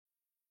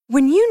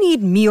When you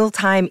need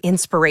mealtime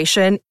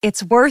inspiration,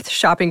 it's worth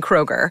shopping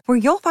Kroger, where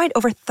you'll find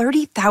over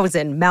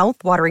 30,000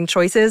 mouth-watering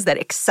choices that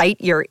excite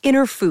your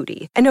inner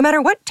foodie. And no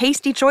matter what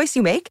tasty choice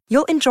you make,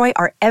 you'll enjoy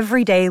our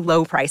everyday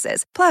low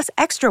prices, plus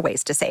extra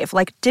ways to save,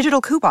 like digital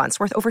coupons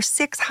worth over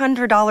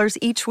 $600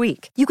 each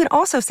week. You can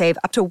also save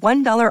up to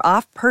 $1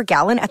 off per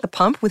gallon at the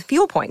pump with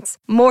fuel points.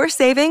 More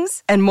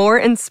savings and more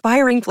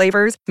inspiring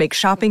flavors make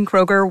shopping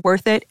Kroger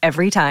worth it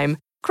every time.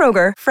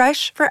 Kroger,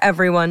 fresh for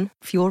everyone.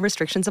 Fuel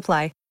restrictions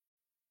apply.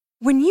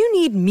 When you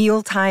need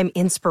mealtime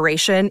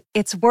inspiration,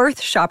 it's worth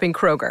shopping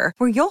Kroger,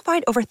 where you'll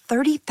find over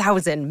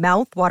 30,000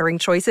 mouth-watering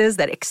choices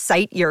that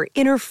excite your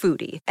inner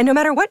foodie. And no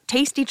matter what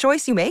tasty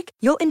choice you make,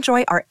 you'll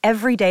enjoy our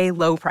everyday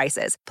low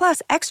prices,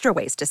 plus extra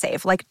ways to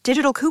save, like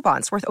digital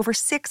coupons worth over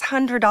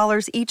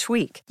 $600 each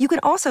week. You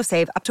can also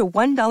save up to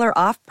 $1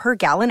 off per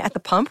gallon at the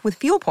pump with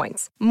fuel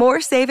points.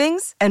 More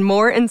savings and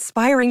more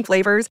inspiring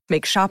flavors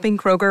make shopping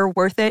Kroger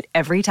worth it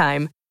every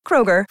time.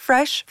 Kroger,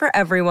 fresh for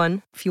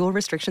everyone. Fuel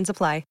restrictions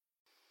apply.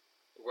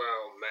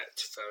 Well met,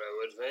 fellow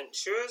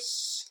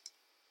adventurers.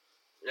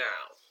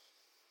 Now,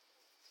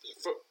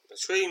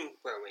 between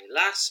when we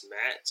last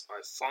met,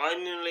 I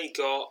finally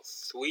got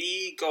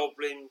 3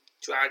 goblin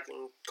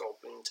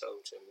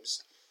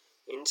totems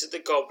into the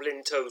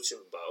goblin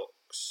totem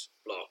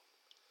block.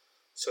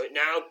 So it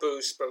now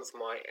boosts both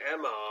my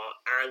MR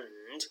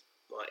and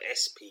my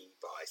SP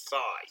by 5.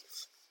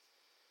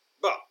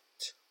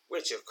 But,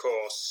 which of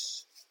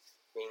course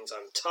means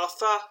I'm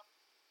tougher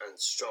and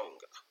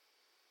stronger.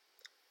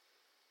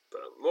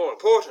 But more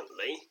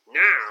importantly,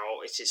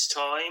 now it is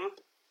time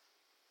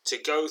to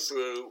go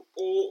through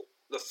all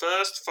the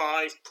first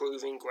 5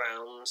 proving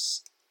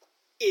grounds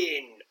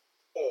in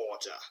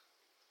order,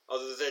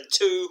 other than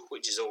 2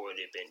 which has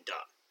already been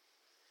done.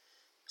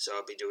 So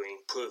I'll be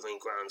doing proving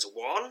grounds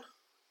 1,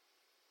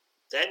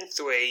 then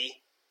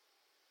 3,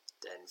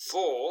 then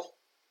 4,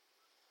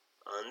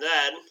 and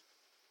then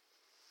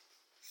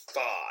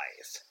 5.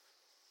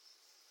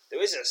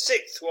 There is a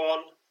 6th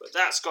one, but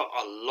that's got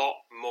a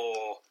lot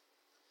more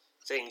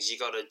things you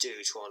gotta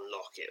do to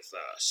unlock it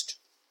first,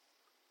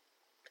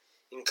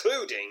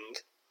 including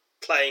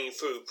playing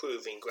through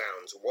Proving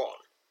Grounds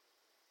 1.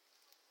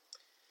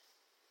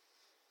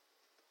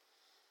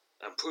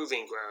 And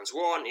Proving Grounds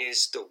 1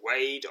 is the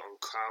Raid on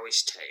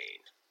Karish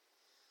Tain,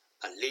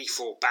 a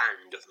lethal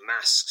band of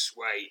masked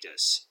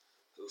raiders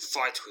who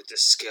fight with the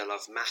skill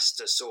of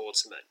master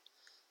swordsmen,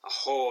 a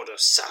horde of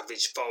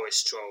savage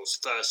forest trolls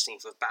thirsting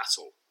for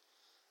battle,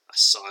 a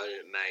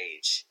silent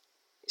mage,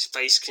 his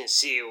face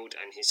concealed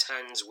and his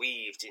hands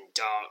weaved in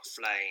dark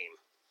flame,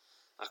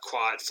 a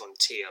quiet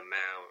frontier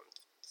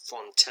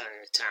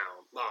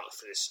town marked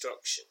for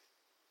destruction.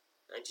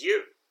 And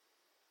you,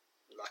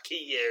 lucky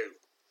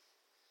you,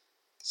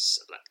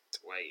 select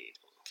Raid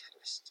on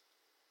Karish.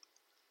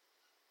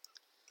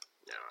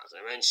 Now, as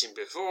I mentioned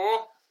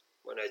before,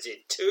 when I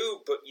did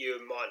 2, but you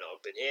might not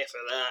have been here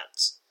for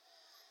that,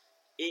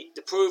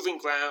 the proving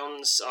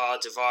grounds are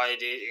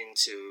divided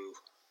into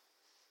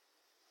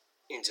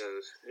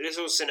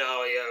little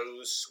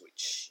scenarios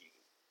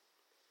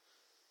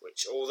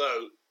which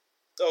although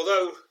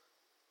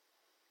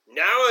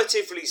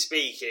narratively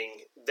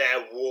speaking,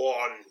 they're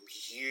one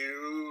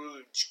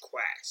huge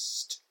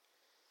quest.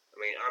 I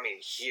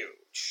mean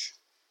huge.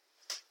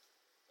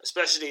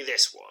 Especially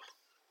this one.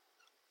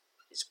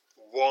 It's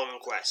one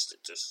quest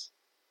it's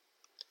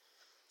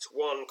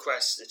one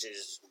quest that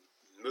is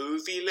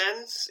movie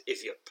length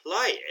if you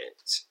play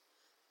it,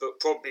 but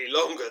probably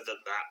longer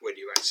than that when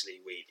you actually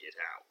read it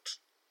out.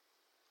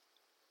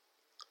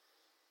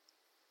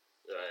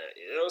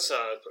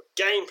 Also,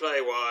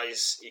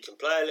 gameplay-wise, you can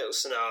play a little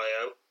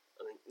scenario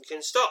and you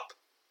can stop,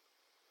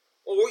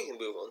 or you can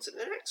move on to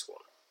the next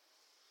one.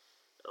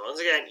 And once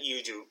again,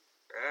 you do.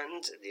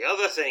 And the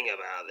other thing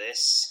about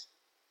this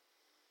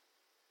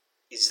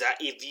is that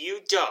if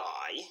you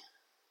die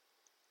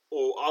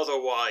or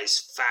otherwise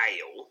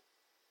fail,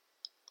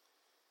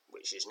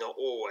 which is not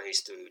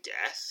always through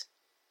death,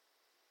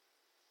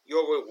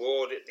 your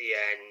reward at the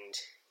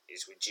end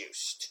is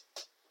reduced,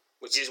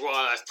 which is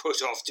why I've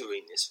put off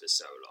doing this for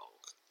so long.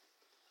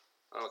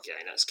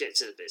 Okay, let's get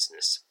to the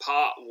business.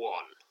 Part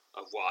 1,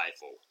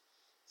 Arrival.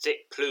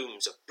 Thick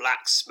plumes of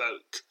black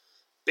smoke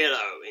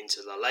billow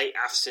into the late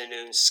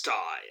afternoon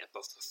sky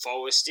above the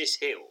forested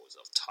hills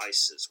of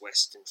Tysa's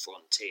western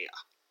frontier.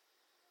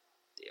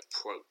 The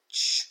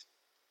approach.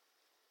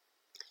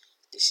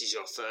 This is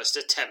your first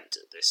attempt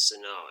at this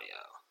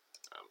scenario,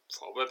 and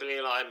probably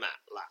my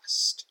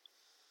last.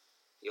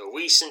 Your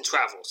recent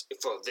travels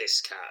for this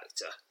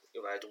character.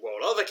 If I had to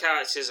roll other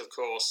characters, of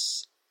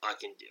course, I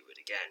can do it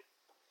again.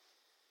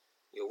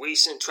 Your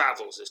recent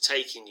travels have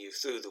taken you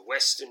through the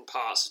western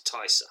parts of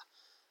Tysa,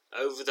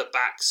 over the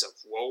backs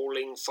of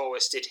rolling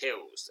forested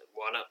hills that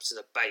run up to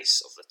the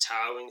base of the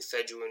towering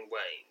Fedruan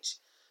Range,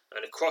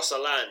 and across a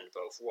land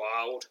both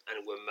wild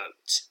and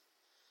remote.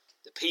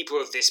 The people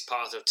of this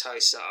part of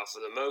Tysa are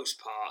for the most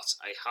part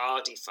a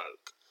hardy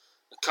folk,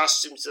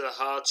 accustomed to the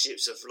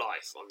hardships of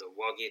life on the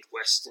rugged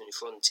western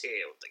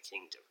frontier of the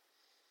kingdom.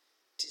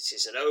 It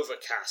is an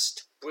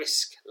overcast,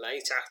 brisk,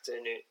 late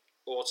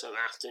autumn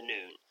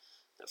afternoon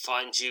that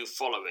finds you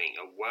following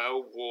a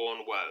well-worn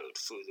road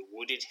through the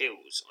wooded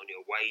hills on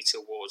your way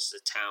towards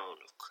the town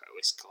of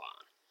Crowis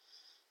Clan.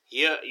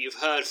 Here you've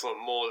heard from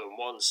more than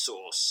one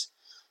source.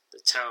 The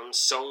town's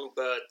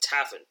Songbird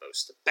Tavern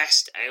boasts the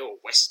best ale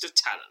west of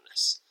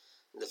Talonus,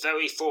 and the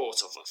very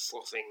thought of a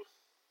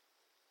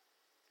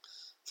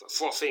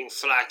frothing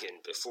flagon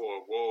before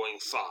a roaring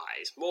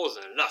fire is more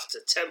than enough to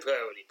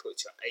temporarily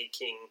put your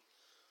aching,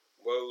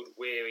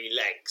 road-weary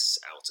legs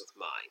out of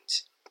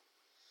mind.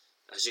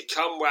 As you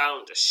come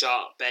round a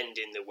sharp bend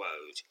in the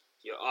road,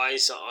 your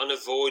eyes are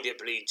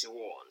unavoidably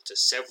drawn to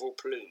several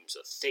plumes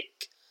of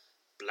thick,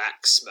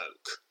 black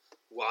smoke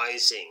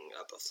rising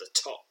above the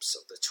tops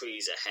of the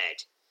trees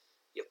ahead.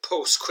 Your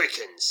pulse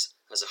quickens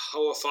as a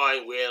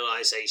horrifying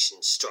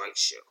realization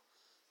strikes you.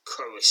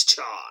 Crowis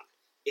Chan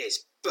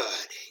is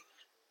burning.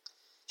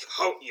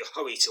 You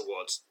hurry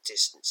towards the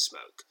distant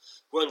smoke,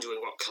 wondering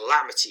what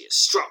calamity has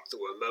struck the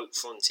remote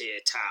frontier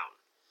town.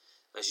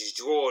 As you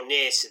draw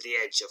near to the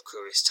edge of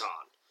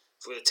Kuristan,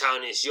 for the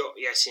town is not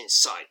yet in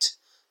sight,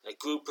 a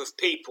group of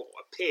people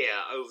appear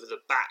over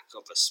the back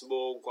of a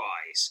small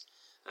rise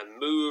and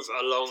move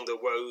along the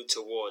road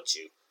towards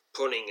you,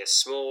 pulling a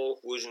small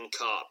wooden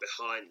cart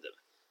behind them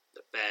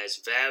that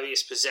bears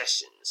various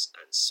possessions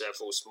and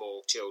several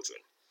small children.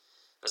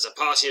 As a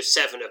party of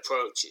 7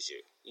 approaches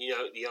you, you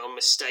note the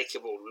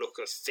unmistakable look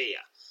of fear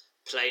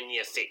plainly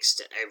affixed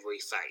to every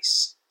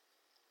face.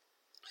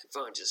 You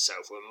find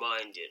yourself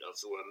reminded of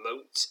the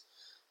remote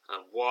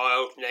and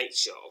wild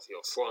nature of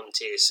your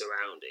frontier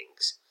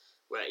surroundings,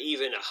 where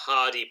even a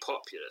hardy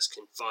populace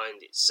can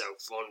find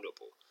itself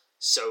vulnerable,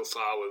 so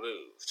far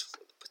removed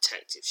from the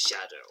protective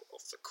shadow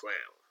of the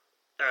crown.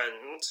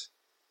 And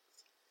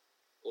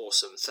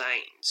Awesome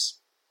Thanes.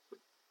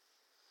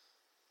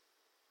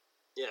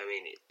 Yeah, I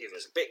mean, if it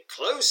was a bit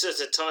closer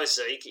to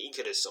Tyser, he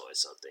could have sorted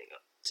something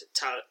up. To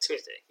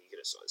Twithick, he could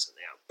have sorted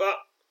something out. But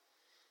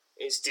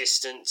it's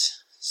distant,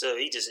 so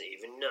he doesn't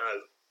even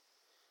know.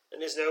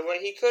 And there's no way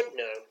he could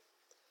know.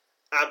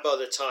 And by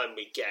the time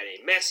we get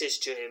a message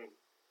to him,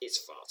 it's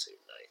far too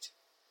late.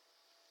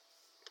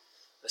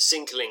 A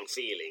sinkling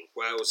feeling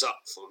wells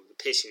up from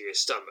the pit of your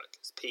stomach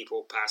as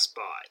people pass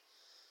by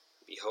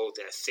and behold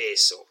their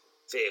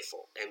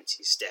fearful,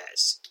 empty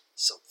stares.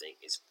 Something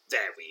is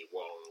very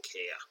wrong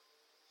here.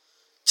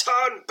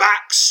 "Turn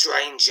back,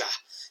 stranger!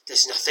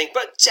 There's nothing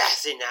but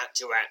death in that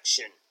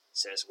direction,"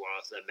 says one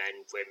of the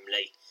men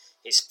grimly,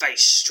 his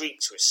face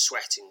streaked with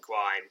sweat and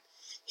grime.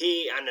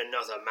 He and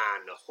another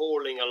man are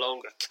hauling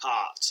along a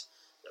cart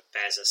that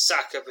bears a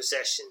sack of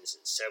possessions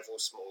and several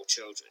small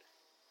children.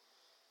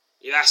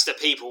 You ask the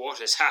people what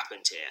has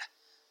happened here,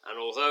 and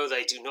although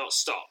they do not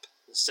stop,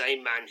 the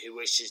same man who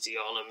issues the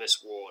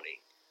anonymous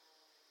warning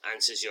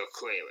answers your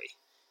query.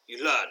 You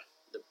learn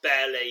that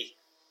barely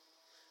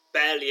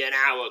an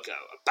hour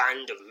ago, a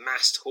band of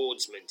masked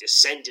horsemen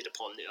descended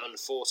upon the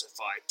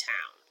unfortified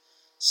town,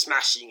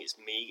 smashing its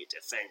meagre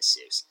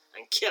defences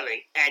and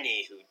killing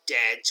any who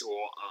dared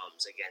draw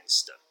arms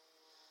against them.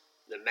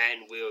 The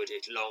men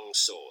wielded long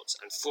swords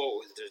and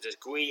fought with a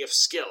degree of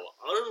skill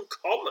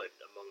uncommon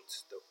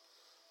amongst the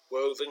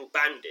roving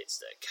bandits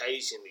that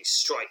occasionally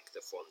strike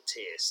the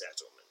frontier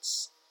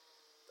settlements.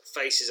 The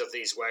faces of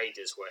these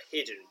raiders were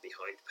hidden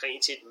behind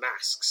painted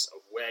masks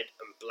of red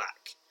and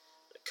black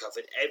that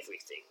covered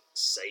everything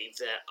save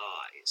their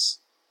eyes.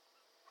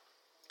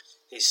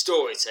 His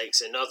story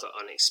takes another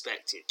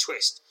unexpected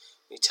twist.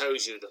 He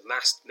tells you the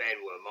masked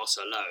men were not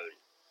alone.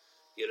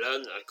 You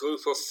learn that a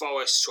group of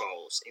forest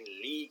trolls in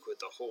league with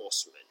the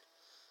horsemen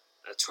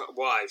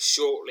arrived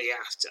shortly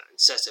after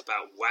and set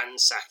about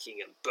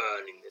ransacking and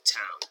burning the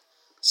town,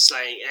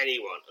 slaying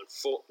anyone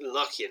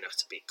unlucky enough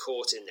to be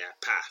caught in their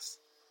path.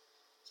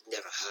 "You've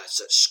never heard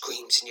such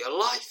screams in your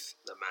life,"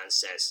 the man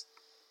says.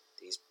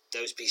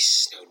 Those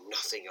beasts know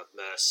nothing of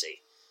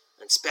mercy,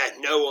 and spared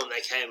no one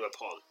they came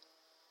upon.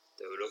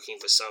 They were looking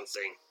for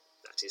something,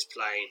 that is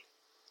plain,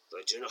 though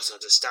I do not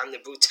understand the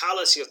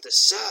brutality of the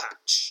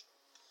search.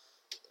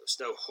 There was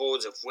no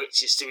hordes of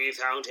witches to be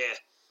found here.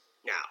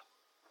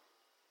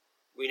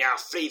 We now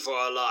flee for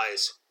our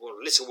lives. What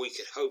little we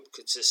could hope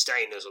could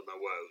sustain us on the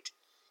road.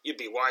 You'd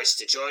be wise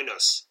to join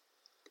us,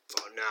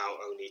 for now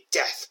only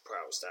death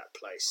prowls that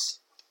place.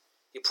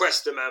 You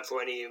pressed the man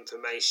for any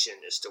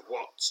information as to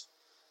what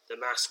the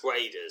masked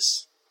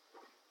raiders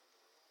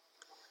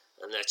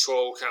and their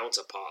troll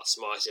counterparts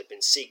might have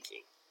been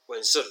seeking,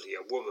 when suddenly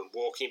a woman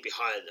walking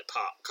behind the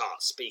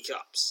cart speaks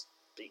up.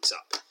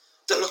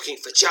 "They're looking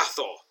for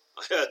Jathor.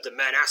 I heard the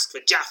men ask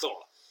for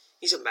Jathor.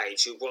 He's a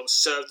mage who once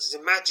served as a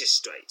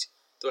magistrate,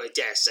 though I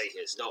dare say he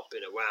has not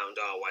been around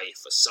our way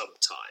for some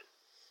time.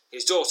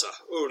 His daughter,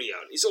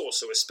 Uriel, is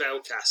also a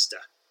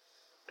spellcaster,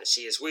 and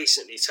she has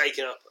recently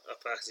taken up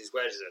at his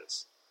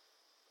residence.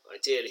 I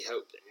dearly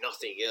hope that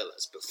nothing ill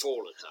has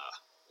befallen her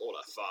or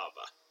her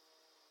father."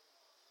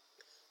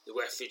 The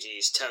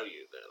refugees tell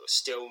you that there are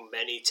still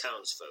many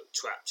townsfolk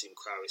trapped in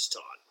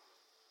Kraristan,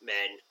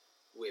 men,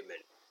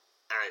 women,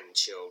 and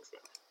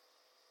children.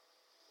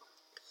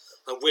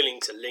 unwilling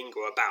to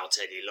linger about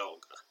any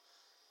longer.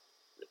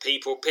 The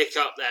people pick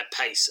up their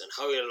pace and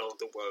hurry along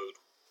the road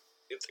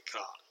with the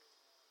cart.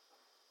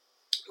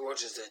 He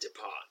watches them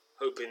depart,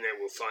 hoping they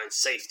will find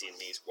safety in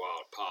these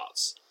wild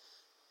parts.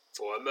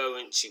 For a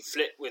moment you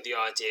flit with the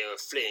idea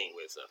of fleeing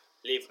with them,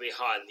 leaving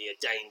behind the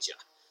danger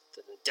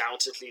that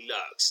undoubtedly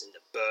lurks in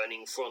the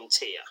burning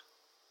frontier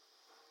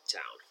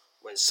town,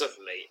 when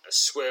suddenly a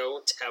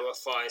shrill,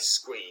 terrified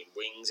scream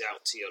rings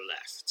out to your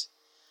left.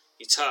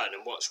 You turn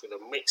and watch with a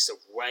mix of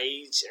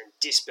rage and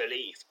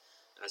disbelief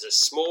as a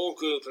small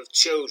group of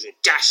children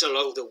dash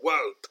along the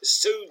road,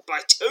 pursued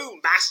by 2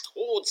 masked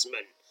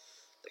horsemen.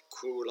 The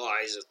cruel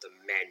eyes of the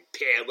men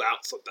peer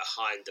out from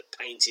behind the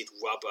painted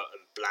rubber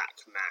and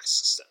black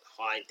masks that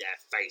hide their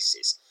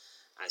faces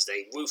as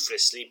they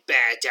ruthlessly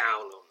bear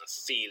down on the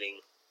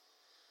fleeing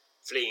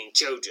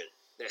children,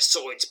 their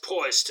swords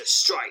poised to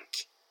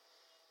strike.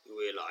 You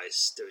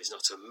realise there is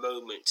not a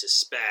moment to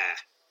spare.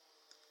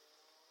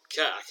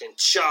 Okay, I can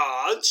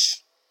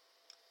charge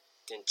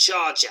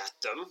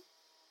at them,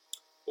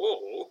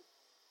 or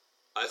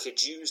I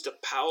could use the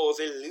power of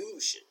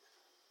illusion.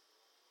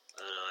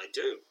 And I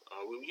do.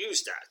 I will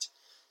use that.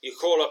 You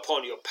call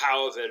upon your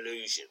power of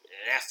illusion in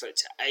an effort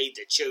to aid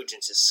the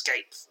children's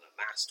escape from the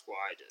masked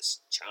riders.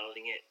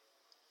 Channeling it.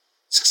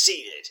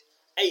 Succeeded.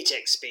 8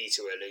 XP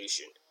to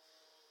illusion.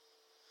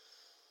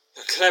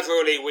 A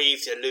cleverly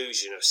weaved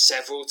illusion of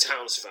several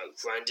townsfolk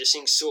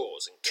brandishing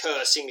swords and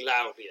cursing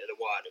loudly at the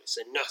riders,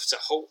 enough to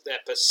halt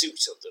their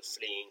pursuit of the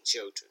fleeing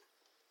children.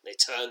 They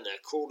turn their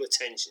cool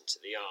attention to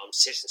the armed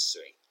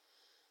citizenry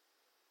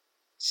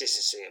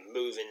and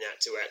move in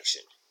that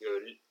direction.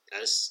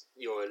 As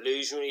your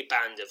illusionary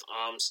band of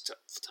armed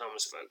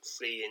townsfolk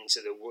flee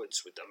into the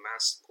woods with the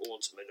masked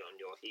horsemen on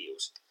your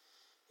heels,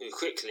 you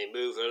quickly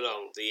move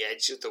along the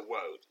edge of the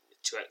road in the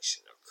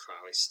direction of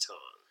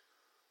Christan.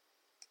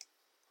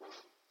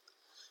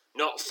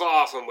 Not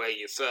far from where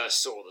you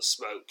first saw the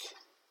smoke,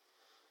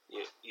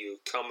 you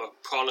come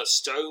upon a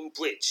stone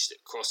bridge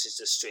that crosses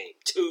the stream.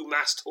 2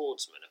 masked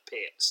horsemen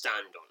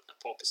stand on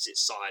opposite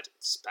sides of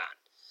the span,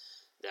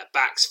 their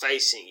backs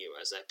facing you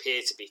as they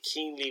appear to be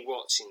keenly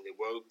watching the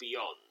road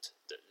beyond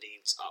that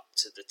leads up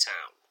to the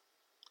town.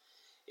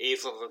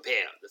 Even from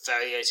here, at the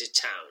very edge of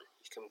town,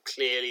 you can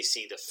clearly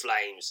see the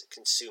flames that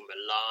consume a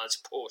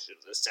large portion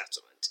of the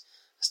settlement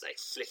as they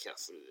flicker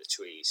through the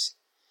trees.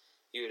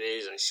 You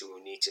realize you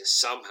will need to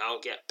somehow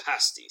get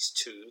past these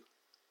 2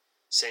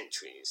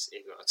 sentries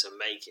in order to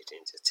make it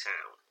into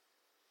town.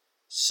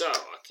 So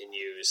I can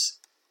use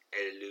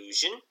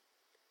illusion,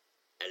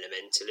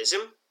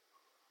 elementalism.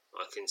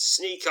 I can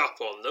sneak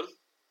up on them,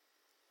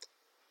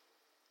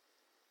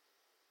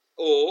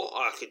 or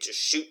I could just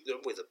shoot them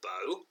with a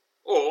bow,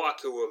 or I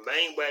could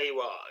remain where you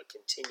are and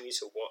continue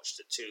to watch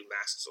the 2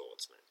 masked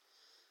swordsmen.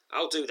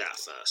 I'll do that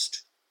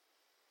first.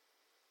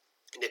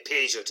 It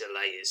appears your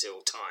delay is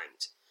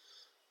ill-timed.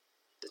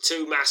 The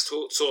 2 masked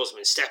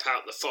swordsmen step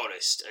out the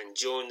forest and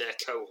join their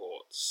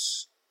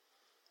cohorts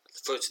at the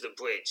foot of the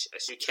bridge.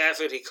 As you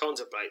carefully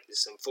contemplate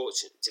this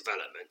unfortunate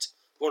development,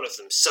 one of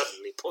them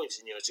suddenly points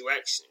in your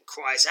direction and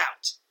cries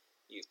out,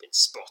 "You've been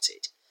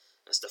spotted."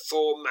 As the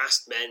 4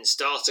 masked men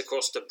start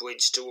across the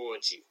bridge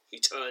towards you, you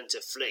turn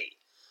to flee,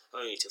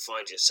 only to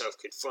find yourself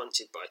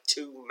confronted by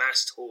 2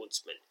 masked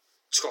horsemen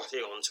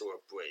trotting onto a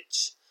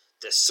bridge,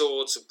 their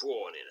swords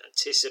drawn in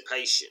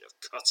anticipation of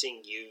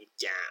cutting you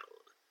down.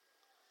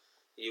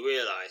 You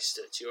realise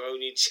that your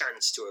only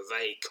chance to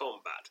evade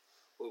combat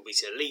will be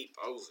to leap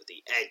over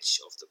the edge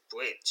of the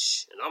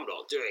bridge, and I'm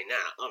not doing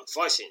that. I'm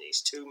fighting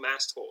these 2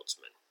 masked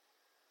horsemen.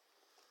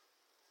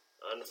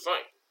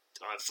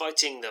 I'm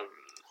fighting them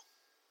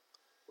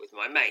with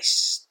my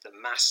mace. The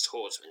masked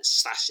horsemen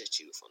slash at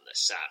you from the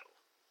saddle.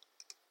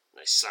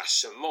 They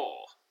slash some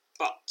more,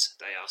 but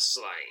they are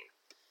slain.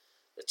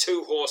 The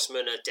 2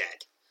 horsemen are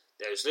dead.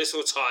 There is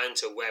little time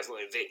to revel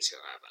in victory,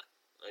 however,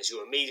 as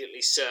you are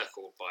immediately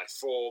circled by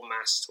 4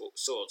 masked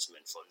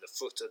swordsmen from the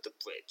foot of the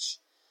bridge.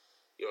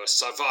 Your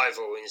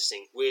survival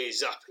instinct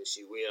rears up as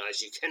you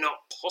realise you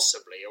cannot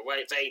possibly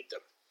evade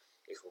them.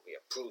 It will be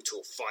a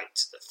brutal fight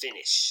to the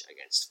finish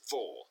against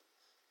 4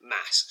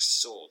 masked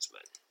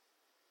swordsmen.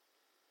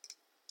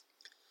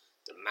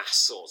 The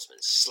masked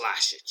swordsmen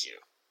slash at you.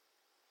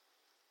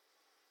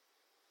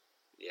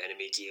 The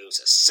enemy deals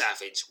a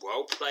savage,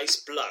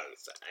 well-placed blow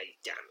for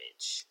 8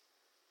 damage.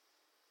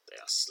 They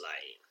are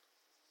slain.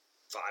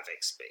 5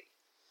 XP.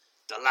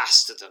 The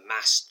last of the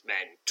masked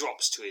men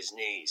drops to his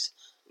knees,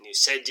 and you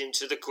send him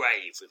to the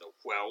grave with a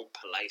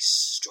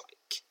well-placed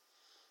strike.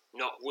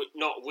 Not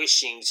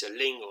wishing to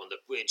linger on the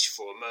bridge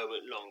for a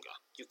moment longer,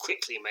 you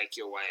quickly make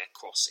your way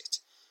across it.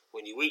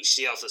 When you reach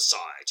the other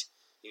side,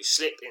 you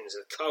slip into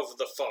the cover of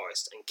the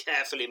forest and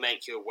carefully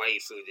make your way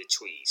through the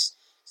trees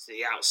to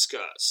the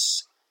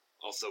outskirts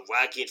of the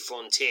ragged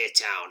frontier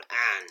town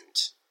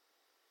and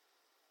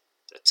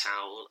the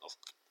town of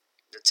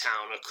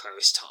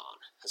Christan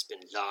has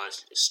been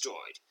largely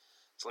destroyed.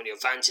 From your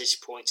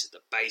vantage point at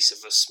the base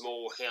of a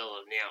small hill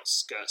on the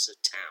outskirts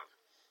of town,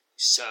 you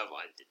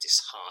survey the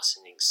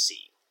disheartening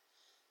scene.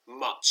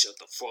 Much of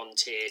the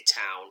frontier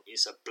town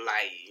is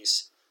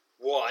ablaze.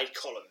 Wide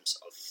columns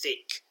of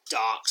thick,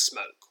 dark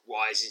smoke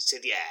rise into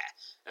the air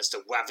as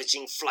the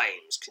ravaging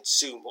flames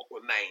consume what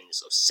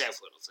remains of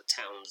several of the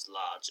town's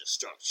larger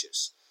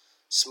structures.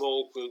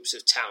 Small groups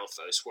of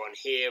townfolk run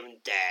here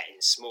and there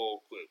in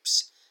small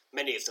groups,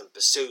 many of them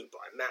pursued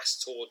by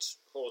masked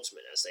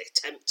horsemen as they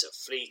attempt to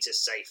flee to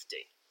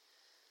safety.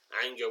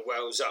 Anger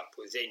wells up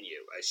within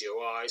you as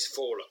your eyes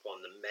fall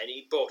upon the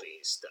many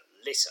bodies that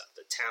litter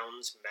the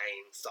town's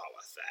main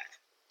thoroughfare.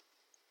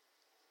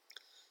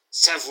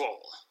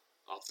 Several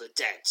of the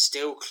dead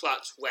still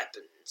clutch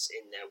weapons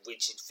in their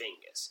rigid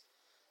fingers,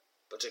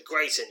 but a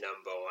greater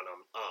number are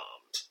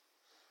unarmed,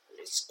 and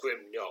it's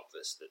grimly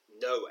obvious that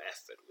no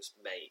effort was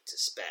made to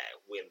spare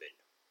women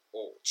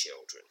or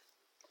children.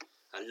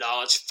 A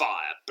large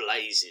fire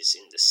blazes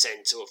in the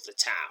centre of the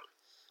town,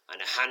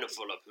 and a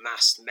handful of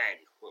masked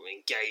men were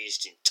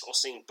engaged in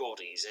tossing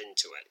bodies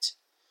into it.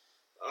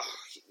 Oh,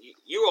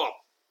 you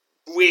are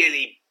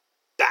really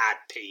bad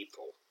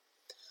people.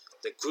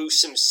 The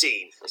gruesome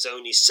scene has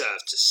only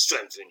served to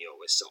strengthen your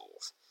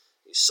resolve.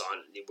 You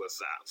silently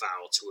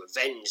vow to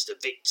avenge the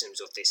victims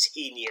of this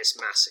heinous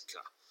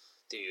massacre,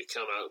 though you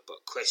cannot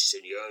but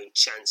question your own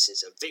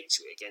chances of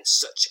victory against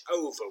such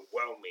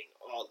overwhelming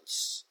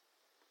odds.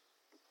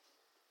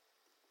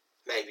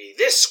 Maybe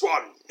this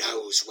one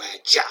knows where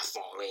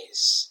Jafar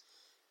is,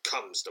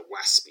 comes the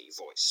waspy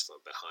voice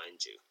from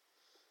behind you.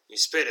 You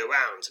spin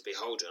around to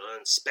behold an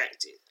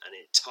unexpected and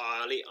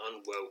entirely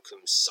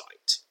unwelcome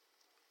sight.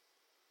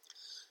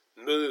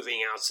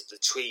 Moving out of the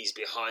trees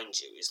behind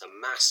you is the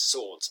masked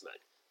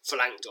swordsman,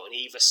 flanked on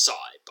either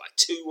side by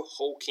two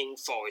hulking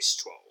forest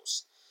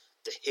trolls.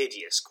 The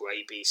hideous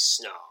grey beast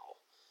snarl,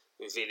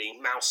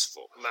 revealing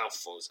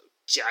mouthfuls of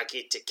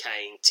jagged,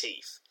 decaying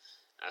teeth,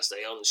 as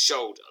they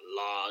unshoulder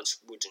large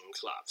wooden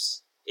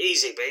clubs.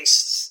 "Easy,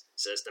 beasts,"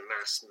 says the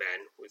masked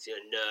man with an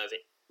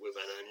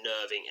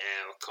unnerving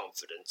air of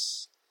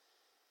confidence.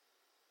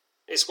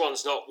 "This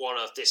one's not one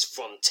of this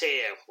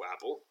frontier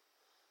rabble.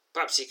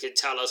 Perhaps he can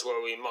tell us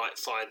where we might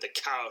find the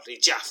cowardly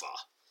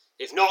Jafar.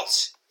 If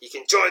not, he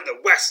can join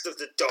the rest of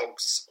the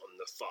dogs on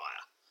the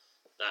fire."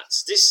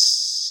 That's this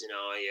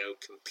scenario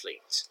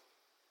complete.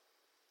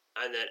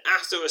 And then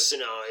after a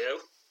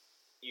scenario,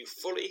 you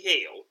fully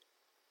heal,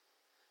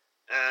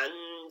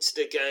 and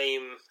the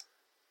game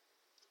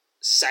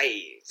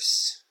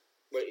saves.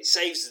 Well, it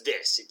saves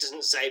this. It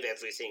doesn't save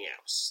everything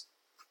else.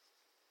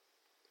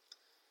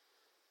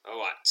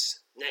 Alright,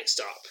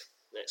 next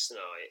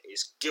scenario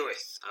is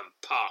Girith and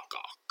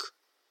Pargok.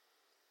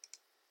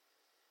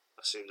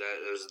 I assume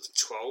those are the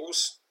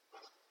trolls.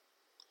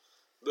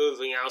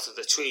 Moving out of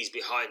the trees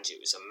behind you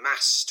is a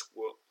masked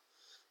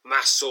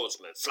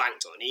swordsman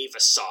flanked on either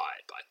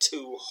side by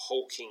two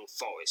hulking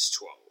forest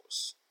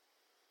trolls.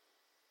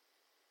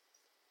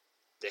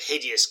 The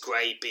hideous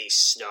grey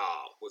beast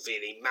snarl,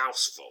 revealing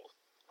mouthful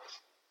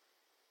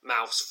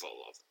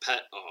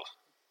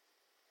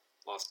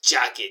of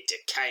jagged,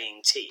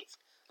 decaying teeth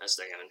as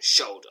they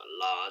unshoulder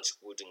large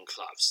wooden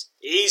clubs.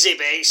 "Easy,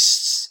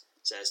 beasts,"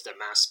 says the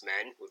masked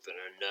man with an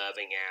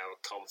unnerving air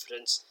of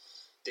confidence.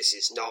 "This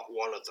is not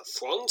one of the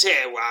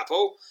frontier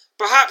rabble.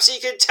 Perhaps he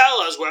can tell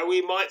us where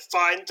we might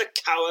find the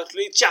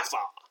cowardly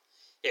Jafar.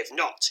 If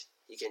not,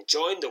 he can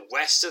join the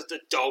rest of the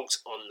dogs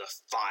on the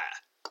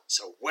fire.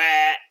 So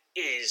where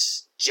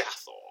is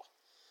Jafar?"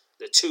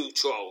 The two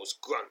trolls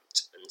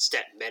grunt and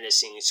step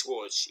menacingly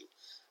towards you,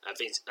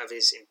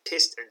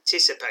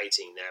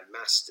 anticipating their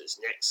master's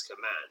next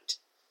command.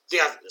 They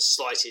haven't the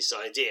slightest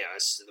idea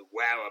as to the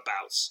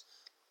whereabouts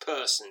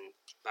person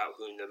about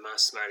whom the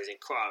masked man is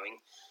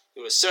inquiring.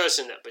 You are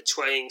certain that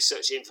betraying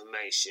such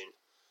information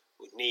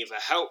would neither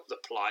help the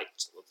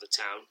plight of the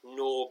town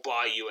nor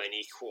buy you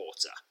any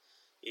quarter.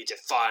 You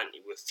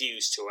defiantly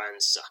refuse to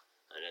answer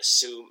and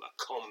assume a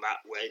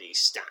combat-ready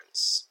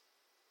stance.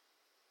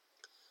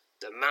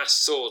 The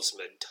masked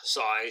swordsman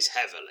sighs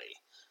heavily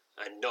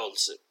and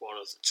nods at one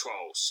of the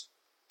trolls.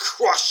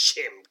 "Crush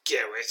him,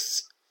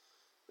 Girith!"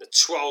 The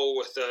troll,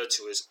 referred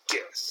to as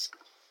Girith,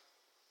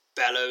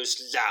 bellows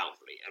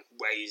loudly and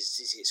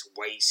raises his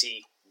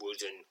weighty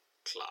wooden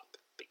club.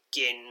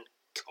 Begin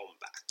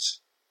combat.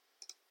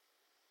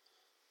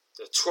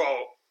 The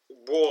troll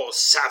roars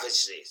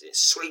savagely as it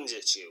swings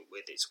at you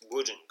with its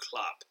wooden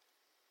club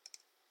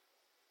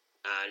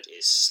and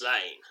is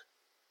slain.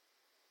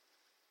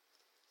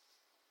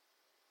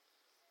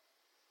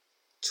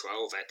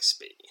 12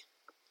 XP.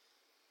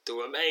 The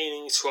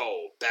remaining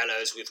troll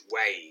bellows with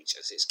rage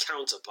as its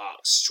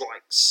counterpart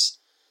strikes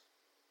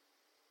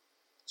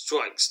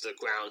the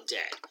ground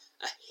dead.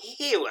 "A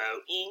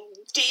hero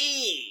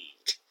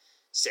indeed,"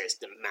 says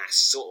the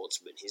masked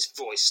swordsman, his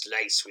voice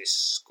laced with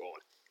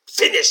scorn.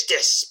 "Finish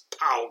this,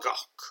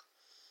 Pargok!"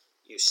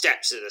 You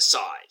step to the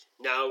side,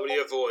 narrowly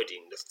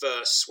avoiding the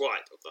first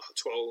swipe of the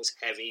troll's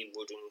heavy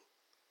wooden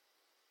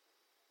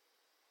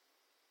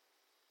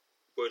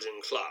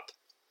club.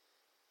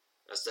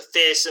 As the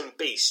fearsome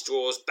beast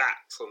draws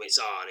back from its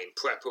arm in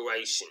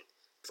preparation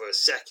for a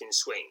second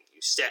swing,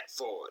 you step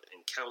forward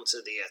and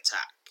counter the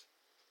attack.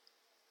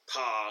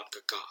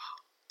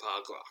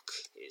 Pargrok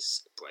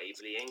is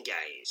bravely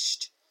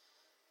engaged.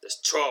 The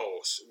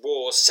trolls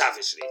roar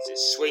savagely as it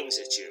swings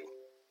at you.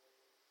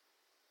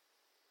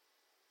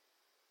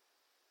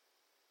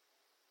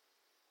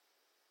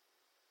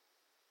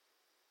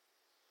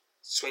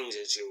 Swings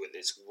at you with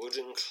its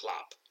wooden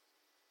club.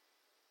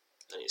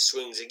 And it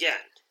swings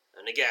again,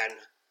 and again,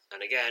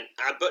 and again,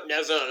 but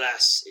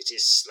nevertheless it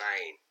is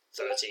slain.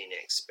 13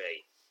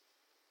 XP.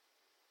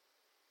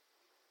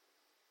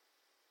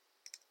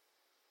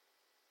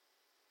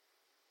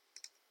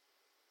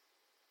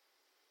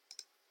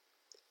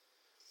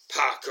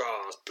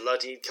 Pargrok's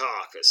bloodied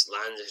carcass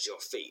lands at your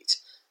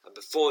feet, and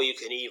before you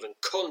can even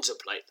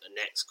contemplate the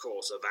next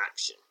course of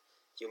action,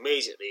 you're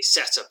immediately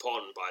set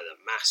upon by the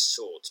masked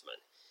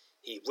swordsman.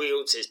 He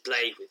wields his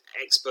blade with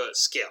expert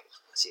skill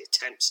as he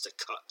attempts to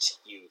cut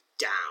you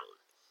down.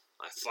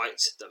 I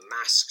fight the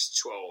masked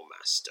troll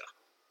master.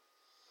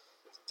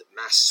 The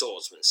masked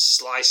swordsman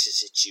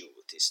slices at you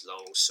with his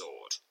long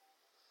sword.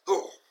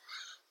 Oh,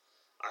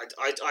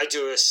 I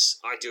do a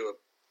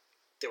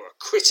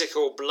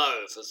critical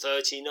blow for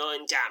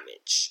 39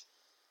 damage,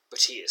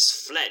 but he has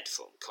fled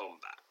from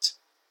combat.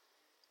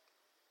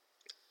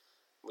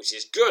 Which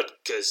is good,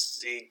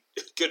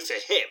 good for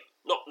him,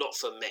 not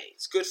for me.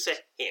 It's good for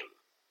him,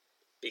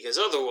 because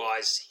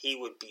otherwise he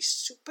would be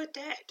super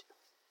dead.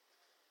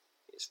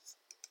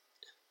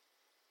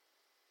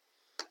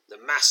 The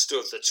master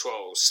of the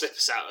trolls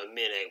slips out of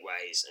melee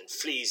ways and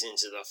flees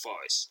into the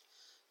forest.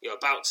 You're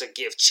about to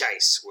give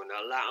chase when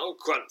a loud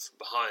grunt from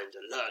behind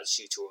alerts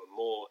you to a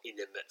more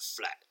intimate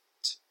threat.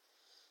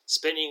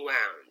 Spinning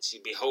round, you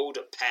behold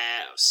a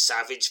pair of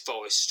savage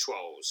forest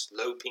trolls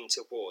loping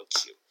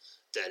towards you,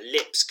 their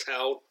lips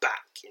curled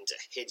back into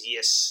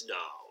hideous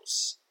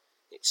snarls.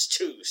 It's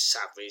 2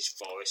 savage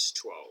forest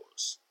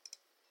trolls.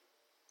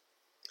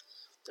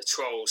 The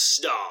trolls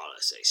snarl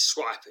as they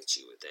swipe at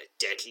you with their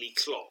deadly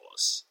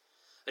claws.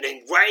 An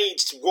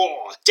enraged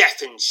roar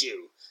deafens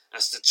you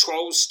as the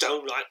troll's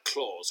stone-like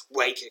claws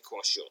wake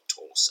across your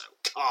torso,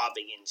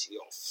 carving into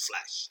your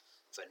flesh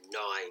for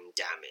 9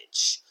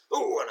 damage.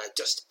 Oh, and I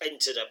just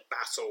entered a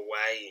battle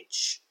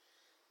wage.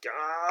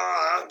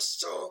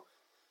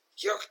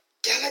 You're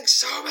killing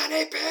so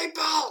many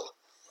people!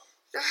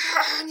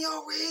 And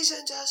your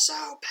reasons are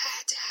so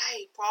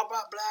petty,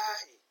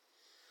 probably.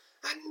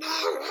 And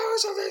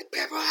most of these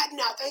people had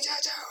nothing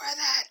to do with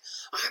it.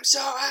 I'm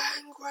so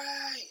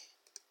angry.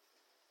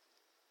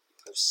 You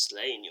have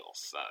slain your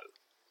foe.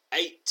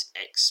 8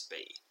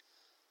 XP.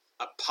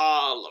 A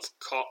pile of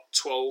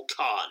troll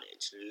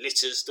carnage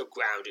litters the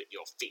ground at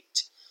your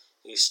feet.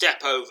 You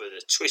step over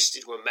the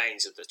twisted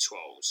remains of the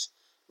trolls,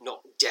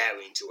 not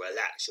daring to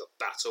relax your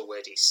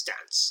battle-ready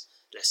stance,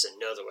 lest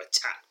another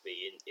attack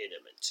be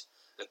imminent.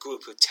 A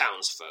group of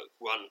townsfolk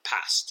run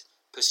past,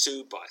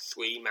 pursued by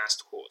 3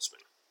 masked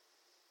horsemen.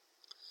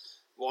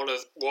 One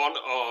of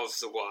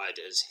the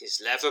riders, his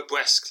leather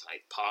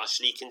breastplate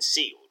partially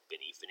concealed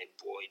beneath an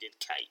embroidered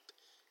cape,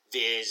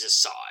 veers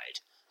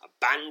aside,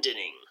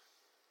 abandoning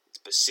the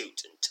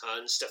pursuit, and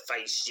turns to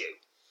face you.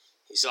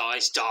 His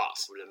eyes dart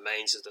from the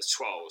remains of the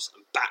trolls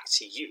and back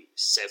to you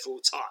several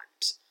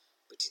times,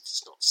 but he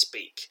does not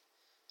speak.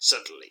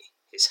 Suddenly,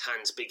 his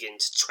hands begin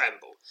to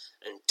tremble,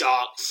 and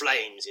dark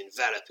flames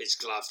envelop his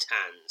gloved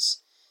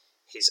hands.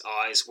 His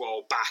eyes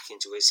roll back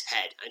into his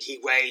head, and he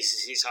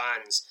raises his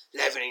hands,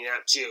 levelling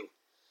at you.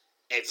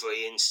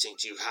 Every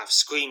instinct you have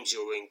screams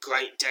you are in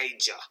great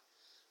danger.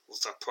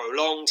 With a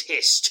prolonged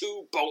hiss,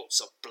 2 bolts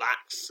of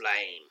black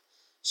flame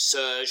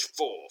surge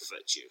forth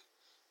at you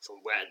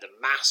from the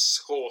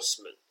masked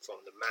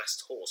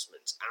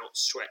horseman's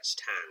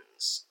outstretched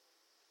hands.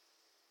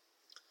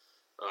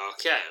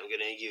 Okay, I'm going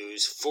to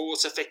use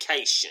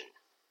fortification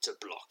to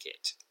block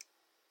it.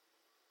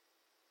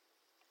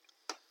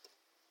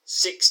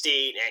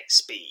 16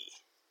 XP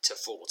to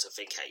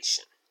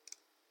fortification.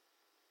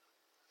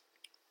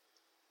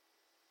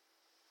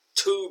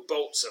 2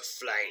 bolts of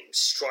flame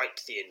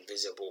strike the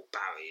invisible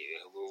barrier you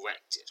have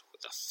erected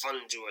with a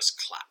thunderous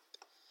clap.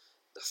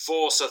 The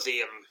force of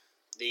the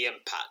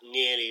impact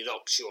nearly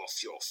knocks you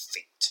off your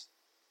feet.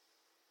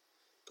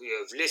 But you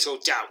have little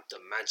doubt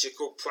your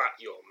magical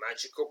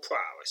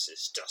prowess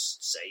has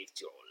just saved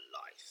your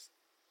life.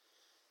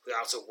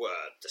 Without a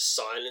word, the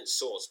silent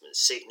swordsman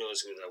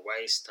signals with a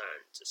raised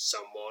hand to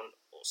someone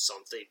or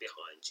something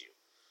behind you.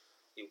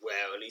 You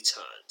warily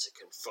turn to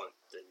confront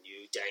the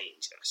new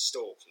danger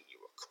stalking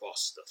you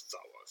across the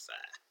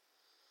thoroughfare.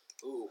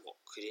 Ooh, what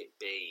could it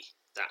be?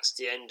 That's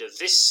the end of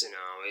this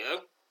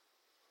scenario.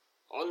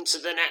 On to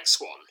the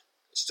next one.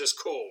 It's just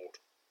called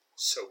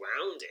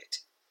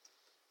Surrounded.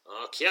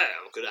 Okay,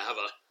 I'm going to have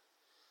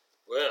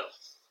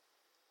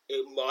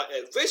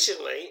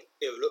originally,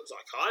 it looks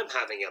like I'm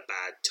having a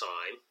bad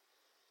time,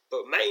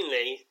 but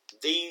mainly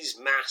these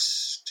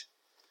masked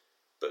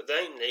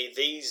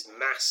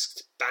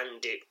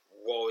bandit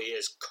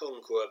warriors,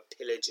 conqueror,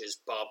 pillagers,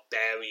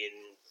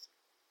 barbarian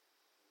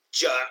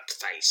jerk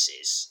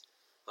faces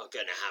are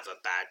going to have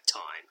a bad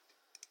time.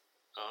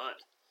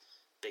 Alright,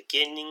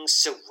 beginning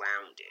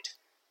Surrounded.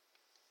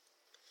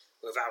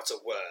 Without a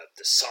word,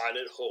 the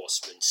silent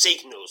horseman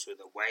signals with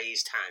a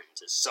raised hand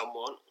to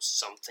someone or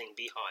something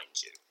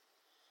behind you.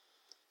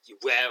 You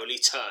warily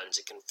turn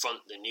to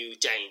confront the new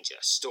danger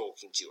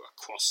stalking you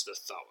across the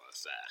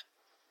thoroughfare.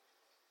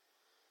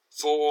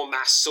 4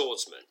 masked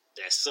swordsmen,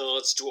 their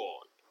swords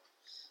drawn,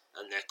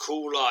 and their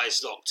cool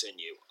eyes locked on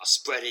you, are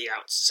spreading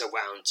out to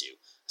surround you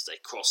as they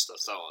cross the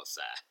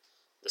thoroughfare.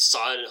 The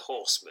silent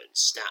horseman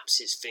snaps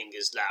his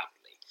fingers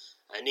loudly,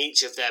 and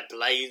each of their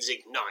blades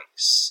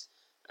ignites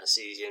as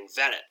he is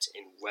enveloped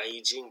in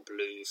raging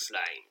blue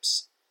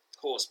flames. The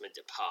horseman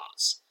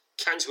departs,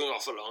 cantering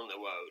off along the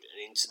road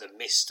and into the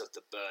mist of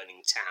the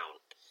burning town,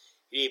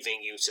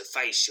 leaving you to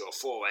face your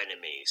 4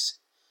 enemies.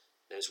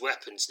 Those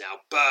weapons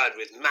now burn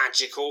with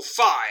magical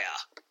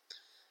fire.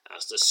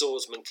 As the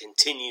swordsmen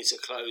continue to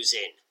close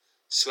in,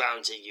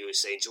 surrounding you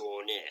as they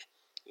draw near,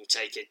 you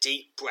take a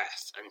deep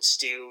breath and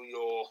steel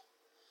your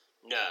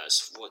nerves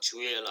for what you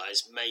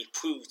realise may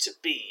prove to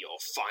be your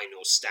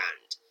final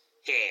stand.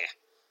 Here,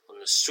 on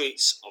the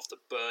streets of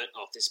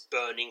this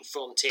burning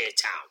frontier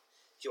town,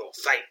 your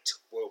fate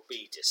will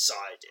be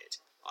decided.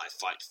 I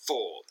fight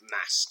 4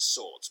 masked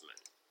swordsmen.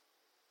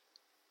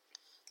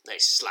 They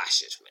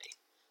slash at me.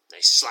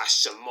 They slash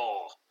some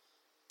more,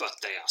 but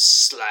they are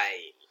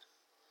slain.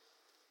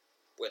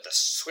 With a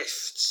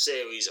swift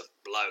series of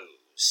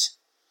blows,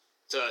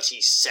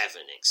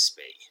 37 XP.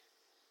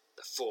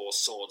 The 4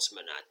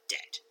 swordsmen are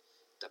dead.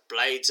 The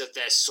blades of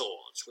their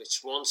swords,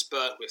 which once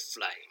burnt with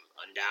flame,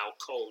 are now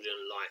cold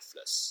and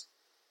lifeless.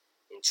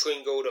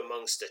 Entwinkled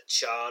amongst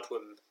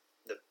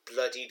the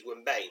bloodied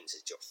remains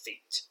at your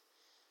feet.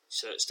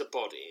 Search the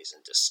bodies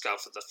and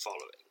discover the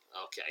following.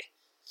 Okay.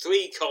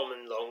 3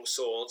 common long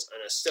swords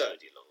and a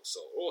sturdy long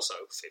sword,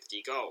 also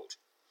 50 gold.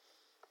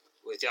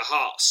 With your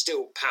heart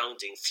still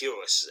pounding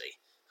furiously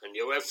and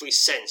your every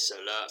sense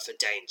alert for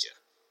danger,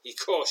 you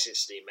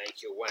cautiously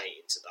make your way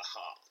into the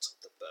heart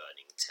of the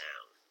burning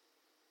town.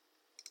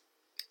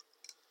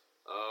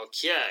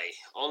 Okay,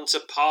 on to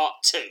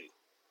part 2.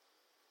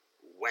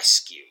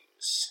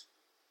 Rescues.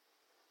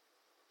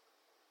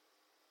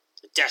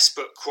 The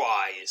desperate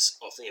cries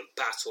of the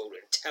embattled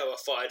and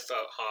terrified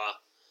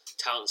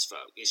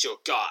townsfolk is your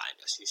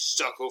guide as you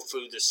struggle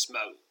through the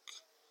smoke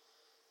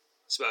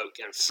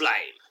and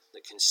flame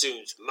that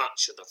consumes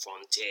much of the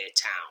frontier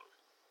town.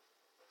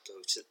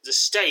 Go to the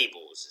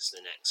stables is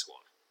the next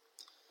one.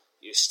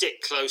 You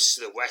stick close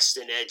to the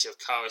western edge of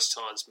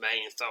Karistan's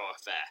main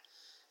thoroughfare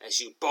as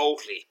you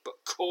boldly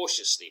but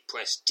cautiously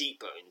press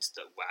deeper into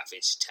the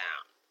ravaged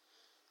town.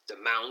 The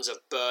mounds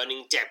of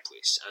burning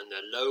debris and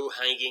the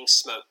low-hanging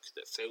smoke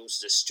that fills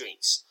the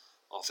streets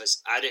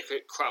offers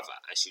adequate cover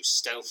as you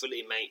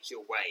stealthily make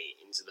your way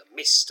into the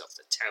midst of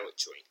the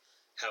territory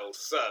held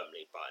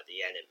firmly by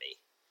the enemy.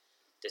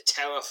 The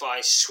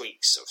terrified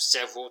shrieks of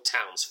several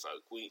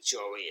townsfolk reach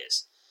your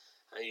ears,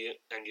 and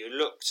you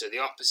look to the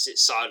opposite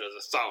side of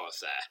the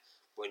thoroughfare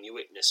when you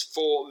witness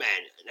 4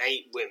 men and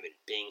 8 women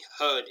being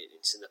herded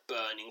into the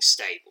burning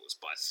stables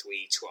by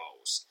 3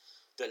 trolls.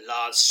 The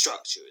large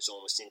structure is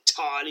almost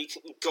entirely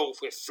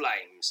engulfed with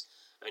flames,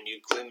 and you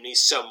grimly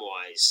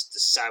surmise the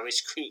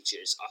savage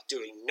creatures are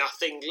doing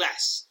nothing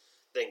less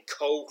than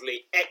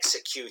coldly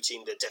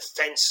executing the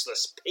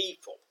defenceless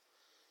people.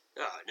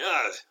 Oh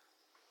no,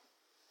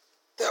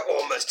 they're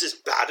almost as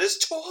bad as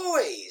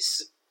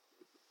toys.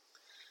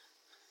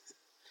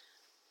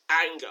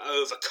 Anger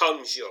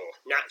overcomes your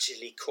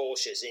naturally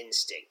cautious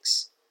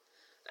instincts,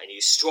 and you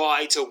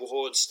stride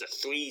towards the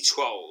 3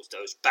 trolls,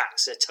 those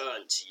backs are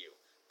turned to you,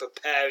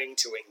 preparing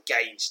to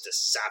engage the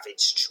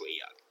savage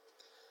trio.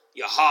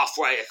 You're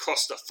halfway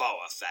across the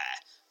thoroughfare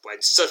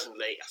when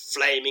suddenly a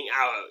flaming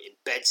arrow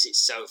embeds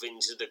itself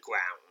into the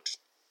ground,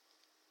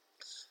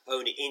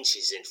 only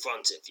inches in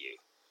front of you.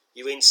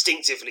 You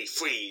instinctively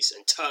freeze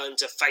and turn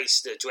to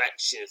face the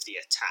direction of the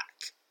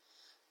attack,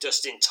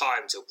 just in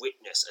time to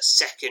witness a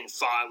second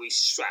fiery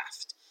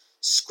shaft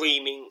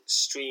streaming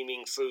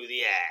through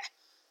the air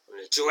on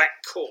a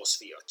direct course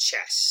for your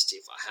chest.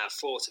 If I have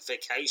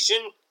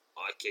fortification,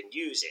 I can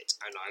use it,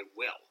 and I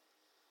will.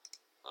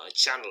 I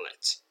channel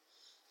it.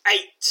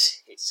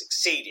 8! It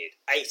succeeded.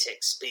 8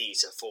 XP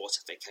to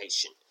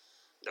fortification.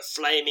 The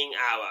flaming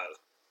arrow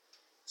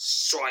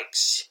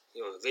strikes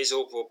your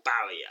invisible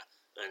barrier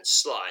and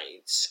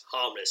slides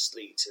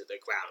harmlessly to the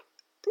ground.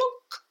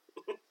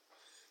 Plunk!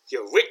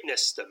 You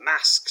witness the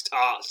masked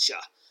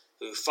archer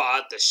who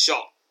fired the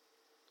shot,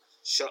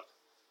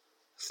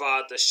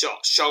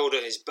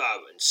 shoulder his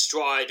bow and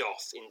stride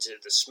off into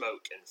the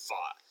smoke and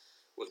fire.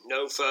 With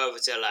no further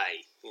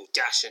delay, you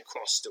dash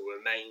across the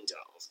remainder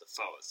of the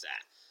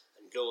thoroughfare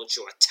and launch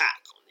your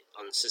attack on the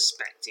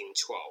unsuspecting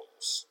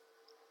trolls.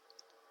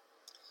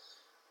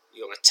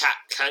 Your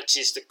attack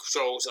catches the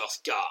trolls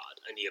off guard,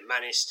 and you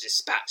manage to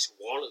dispatch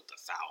one of the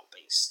foul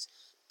beasts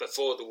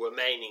before the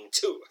remaining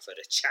 2 have had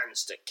a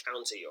chance to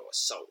counter your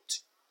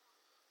assault.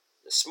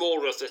 The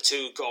smaller of the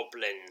 2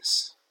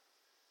 trolls,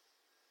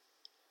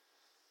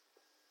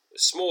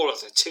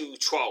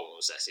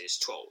 that is,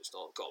 trolls,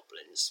 not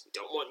goblins. We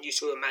don't want you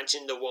to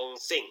imagine the wrong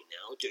thing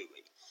now, do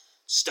we?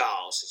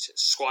 snarls as it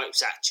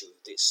swipes at you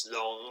with its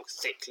long,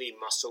 thickly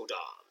muscled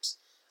arms,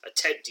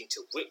 attempting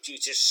to rip you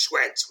to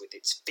shreds with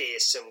its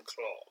fearsome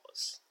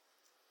claws.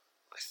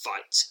 I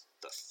fight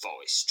the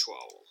forest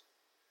troll.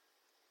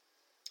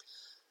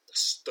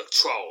 The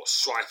troll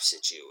swipes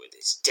at you with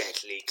its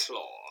deadly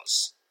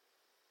claws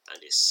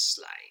and is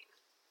slain.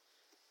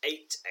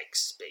 8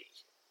 XP.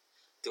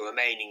 The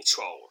remaining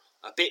troll,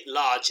 a bit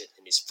larger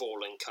than his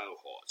fallen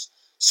cohort,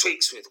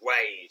 shrieks with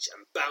rage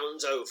and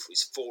bounds over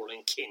his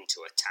fallen kin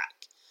to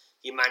attack.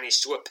 You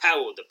manage to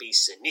repel the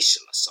beast's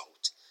initial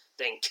assault,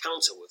 then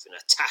counter with an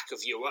attack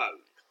of your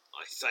own.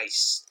 I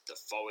face the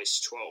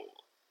forest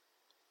troll.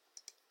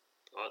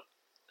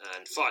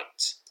 And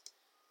fight.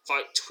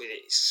 Fight with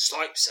it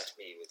swipes at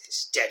me with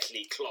his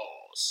deadly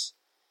claws,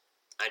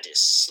 and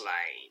is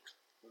slain.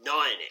 9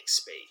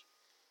 XP.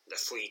 The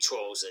 3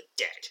 trolls are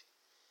dead.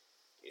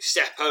 You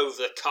step over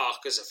the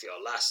carcass of your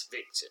last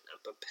victim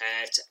and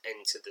prepare to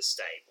enter the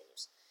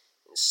stables,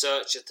 in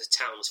search of the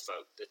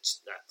townsfolk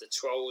that the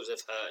trolls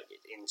have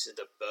herded into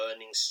the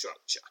burning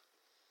structure.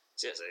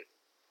 Seriously,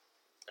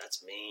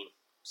 that's mean.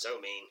 So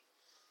mean.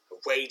 A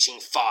raging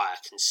fire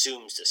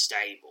consumes the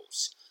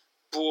stables.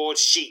 Broad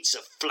sheets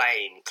of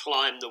flame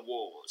climb the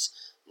walls,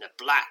 and a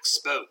black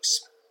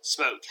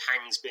smoke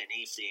hangs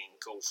beneath the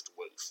engulfed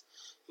roof.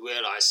 You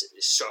realise that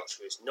this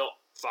structure is not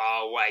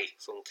far away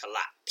from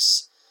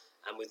collapse,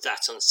 and with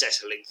that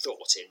unsettling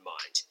thought in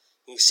mind,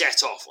 you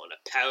set off on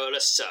a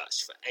perilous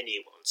search for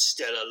anyone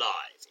still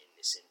alive in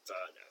this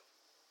inferno.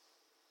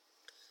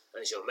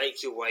 As you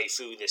make your way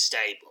through the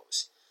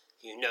stables,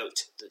 you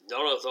note that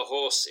none of the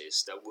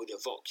horses that would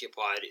have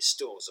occupied its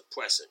stalls are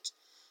present.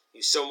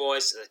 You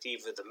surmise that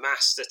either the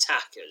masked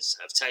attackers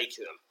have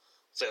taken them,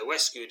 or they were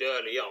rescued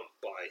early on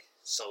by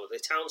some of the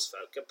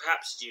townsfolk and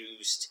perhaps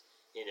used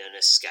in an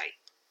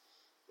escape.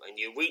 When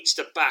you reach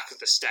the back of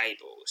the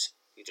stables,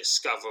 you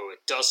discover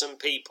a dozen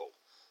people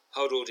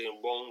huddled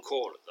in one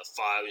corner. The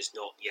fire is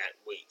not yet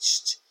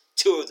reached.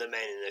 2 of the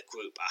men in the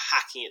group are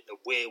hacking at the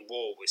rear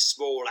wall with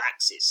small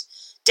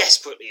axes,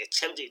 desperately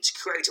attempting to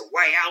create a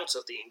way out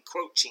of the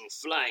encroaching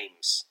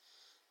flames.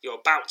 You're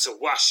about to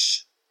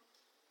rush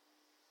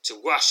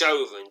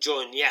over and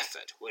join the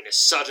effort when a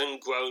sudden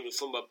groan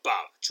from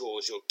above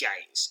draws your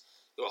gaze.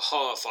 You're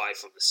horrified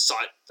from the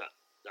sight that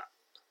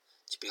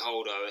to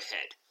behold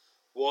overhead.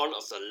 One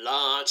of the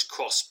large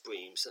cross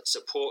beams that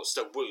supports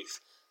the roof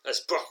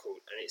has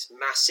buckled, and its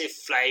massive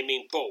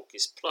flaming bulk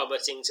is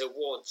plummeting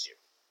towards you.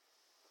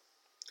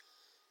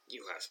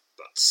 You have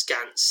but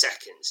scant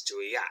seconds to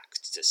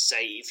react to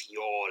save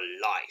your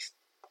life.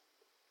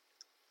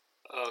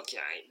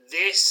 Okay,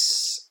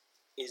 this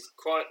is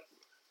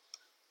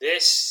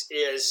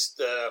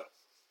the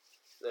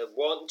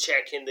one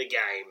check in the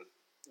game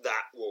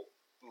that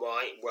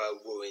might well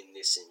ruin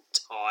this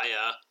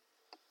entire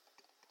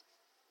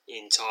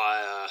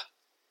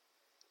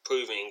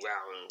proving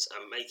ground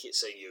and make it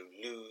so you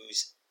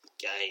lose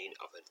gain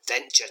of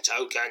adventure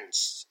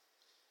tokens.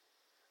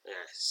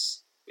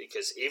 Yes,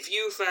 because if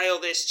you fail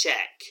this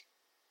check,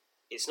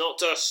 it's not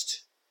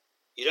just,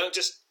 you don't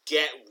just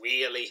get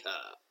really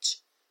hurt.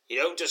 You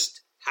don't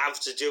just have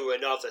to do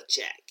another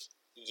check.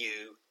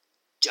 You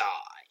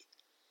die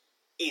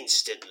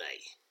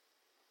instantly.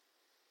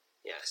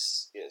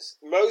 Yes.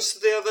 Most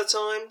of the other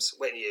times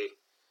when you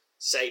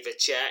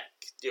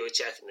do a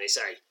check and they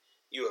say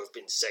you have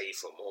been saved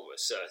from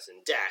almost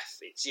certain death,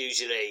 it's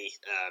usually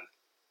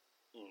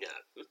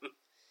no.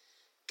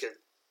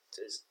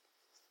 Because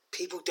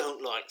people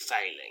don't like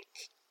failing.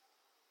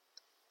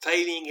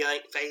 Failing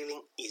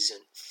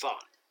isn't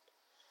fun.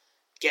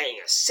 Getting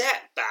a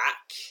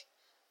setback,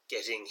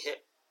 getting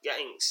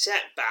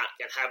set back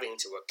and having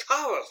to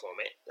recover from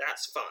it,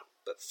 that's fun.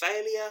 But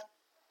failure,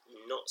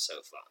 not so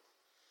fun.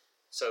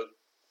 So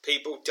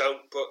people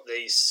don't put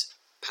these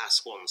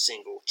past one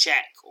single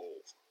check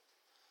or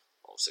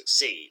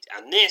succeed.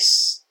 And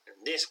this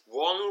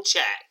one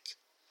check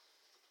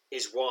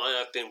is why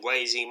I've been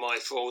raising my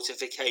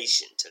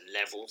fortification to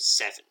level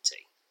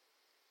 70,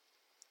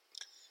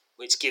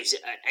 which gives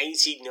it an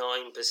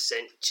 89%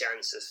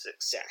 chance of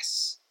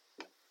success.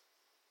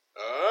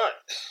 Alright.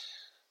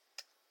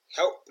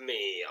 Help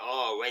me,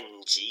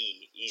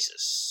 RNG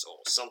Jesus, or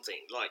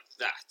something like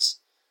that.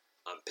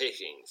 I'm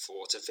picking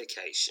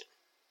fortification.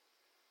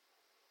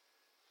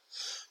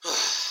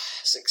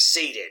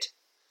 Succeeded.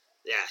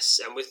 Yes,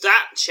 and with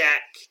that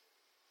check,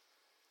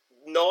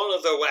 none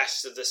of the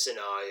rest of the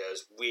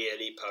scenarios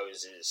really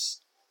poses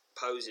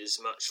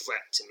much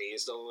threat to me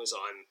as long as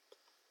I'm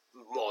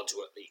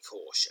moderately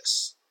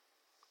cautious.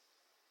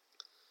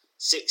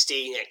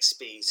 16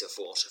 XP to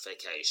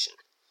fortification.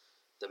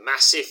 The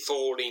massive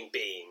falling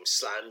beam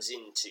slams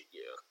into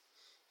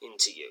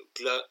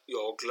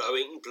your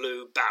glowing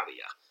blue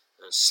barrier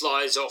and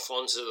slides off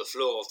onto the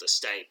floor of the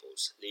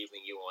stables,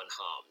 leaving you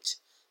unharmed.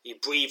 You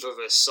breathe with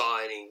a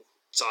sigh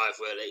of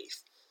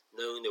relief,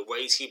 knowing the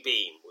weighty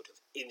beam would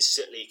have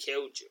instantly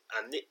killed you,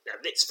 and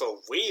it's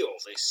for real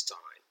this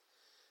time.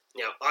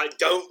 Now,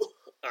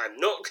 I'm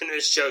not going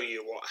to show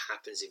you what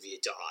happens if you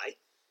die,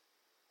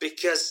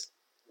 because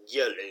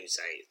you lose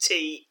AT,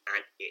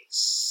 and it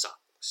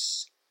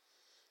sucks.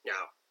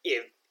 Now,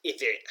 if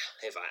it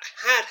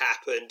had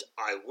happened,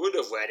 I would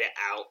have read it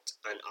out,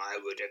 and I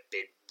would have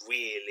been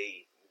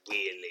really,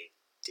 really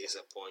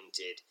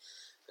disappointed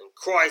and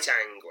quite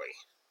angry.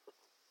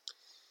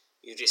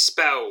 You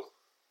dispel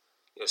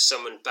your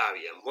summoned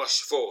barrier and rush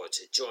forward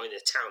to join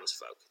the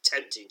townsfolk,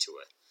 attempting to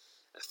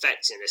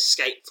effect an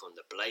escape from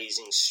the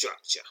blazing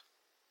structure.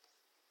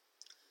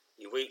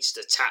 You reach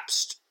the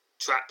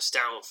trapped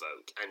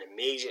townfolk and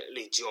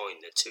immediately join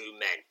the two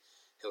men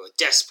who are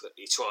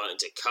desperately trying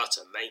to cut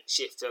a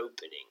makeshift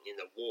opening in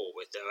the wall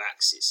with their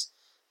axes.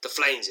 The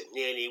flames have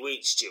nearly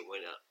reached you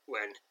when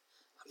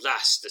at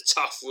last, the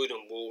tough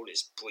wooden wall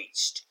is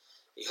breached.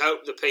 You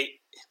hope the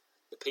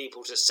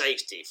people to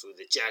safety through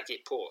the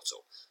jagged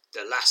portal,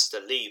 the last to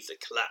leave the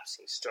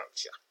collapsing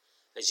structure.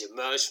 As you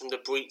emerge from the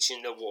breach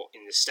in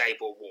the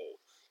stable wall,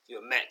 you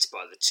are met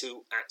by the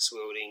two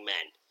axe-wielding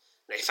men.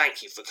 They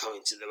thank you for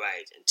coming to their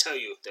aid and tell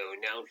you they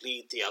will now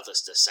lead the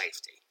others to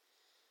safety.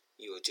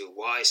 You will do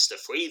wise to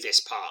flee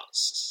this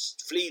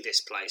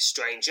place,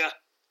 stranger,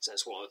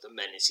 says one of the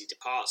men as he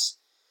departs.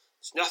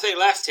 There's nothing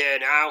left here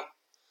now.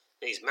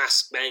 These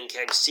masked men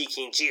came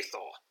seeking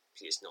Jethor.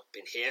 He has not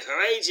been here for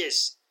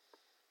ages.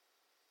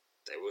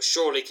 They will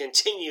surely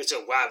continue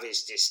to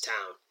ravage this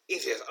town,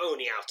 if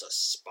only out of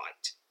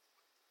spite.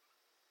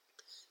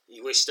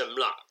 You wish them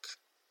luck,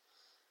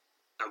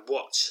 and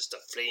watch as the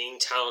fleeing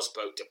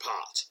townsfolk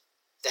depart.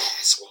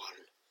 There's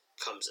one,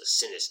 comes a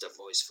sinister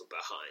voice from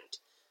behind.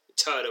 You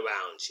turn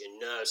around, your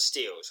nerves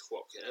steeled for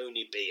what can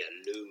only be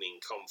a looming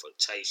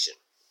confrontation.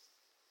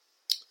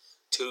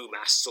 Two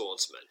masked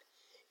swordsmen,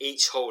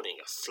 each holding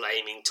a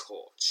flaming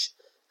torch,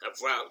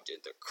 have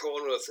rounded the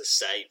corner of the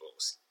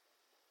stables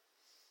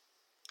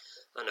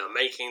and are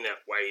making their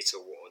way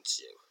towards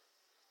you.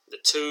 The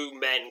two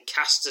men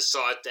cast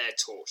aside their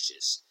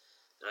torches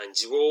and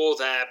draw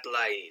their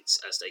blades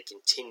as they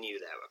continue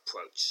their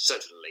approach.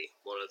 Suddenly,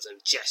 one of them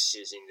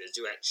gestures in the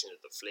direction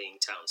of the fleeing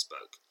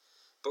townsfolk,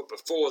 but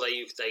before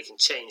they can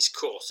change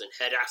course and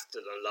head after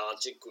the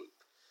larger group,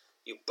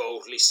 you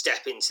boldly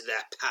step into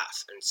their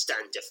path and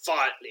stand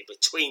defiantly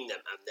between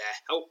them and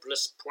their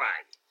helpless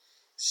prey.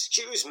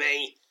 Excuse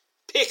me,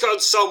 pick on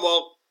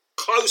someone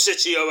closer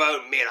to your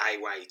own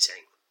melee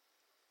rating.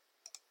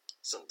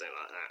 Something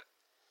like that.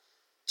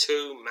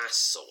 Two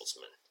masked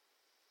swordsmen.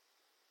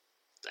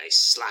 They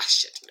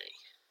slash at me.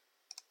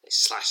 They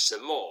slash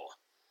some more,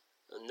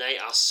 and they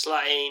are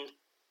slain.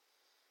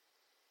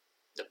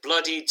 The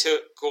bloody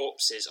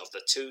corpses of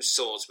the two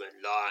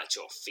swordsmen lie at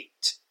your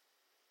feet.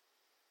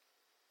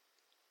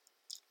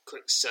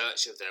 Quick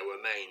search of their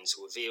remains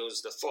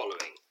reveals the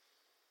following: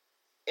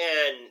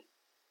 and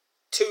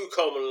 2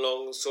 common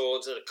long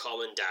swords and a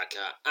common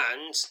dagger,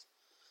 and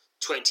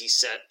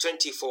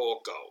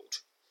 24 gold.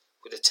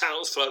 With the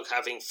townsfolk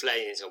having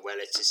fled into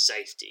relative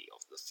safety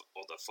of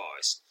the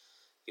forest,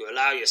 you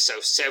allow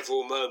yourself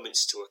several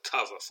moments to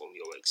recover from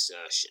your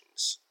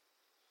exertions.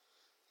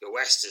 Your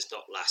rest does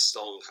not last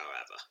long,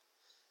 however.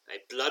 A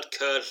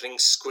blood-curdling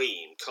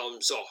scream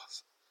comes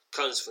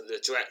from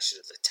the direction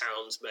of the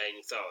town's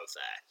main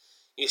thoroughfare.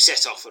 You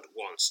set off at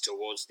once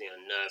towards the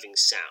unnerving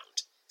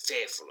sound,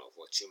 fearful of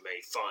what you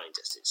may find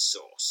at its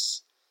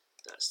source.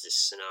 That's this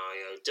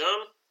scenario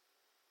done.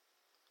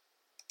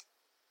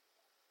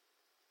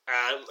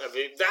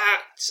 With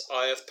that,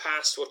 I have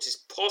passed what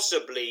is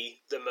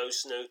possibly the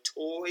most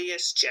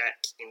notorious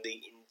check in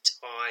the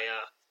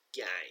entire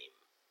game.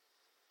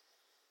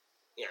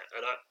 Yeah,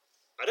 and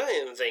I don't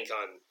even think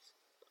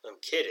I'm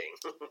kidding.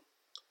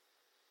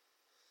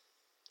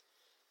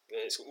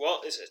 It's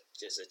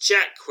a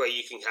check where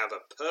you can have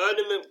a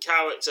permanent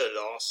character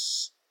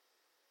loss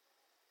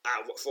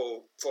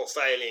for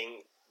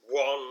failing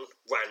one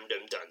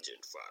random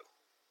dungeon throw,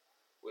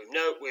 with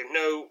no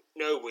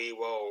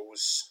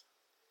rerolls.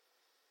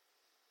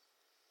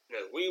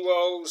 No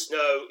rerolls.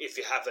 No, if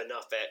you have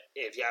enough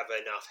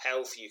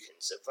health, you can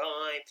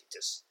survive. You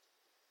just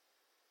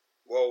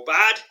roll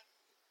bad,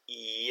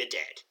 you're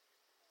dead,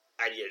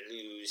 and you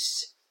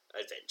lose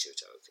adventure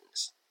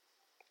tokens,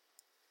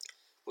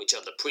 which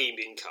are the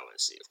premium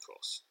currency, of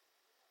course.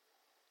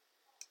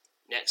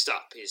 Next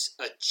up is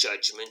a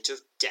Judgment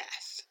of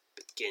Death.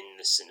 Begin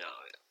the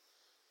scenario.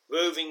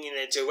 Moving in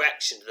the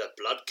direction of the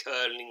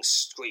blood-curdling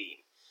scream,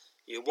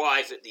 you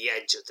arrive at the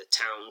edge of the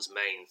town's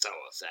main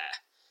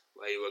thoroughfare,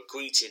 where you are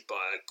greeted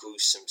by a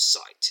gruesome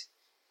sight.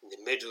 In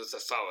the middle of the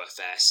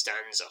thoroughfare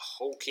stands a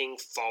hulking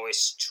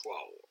forest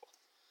troll,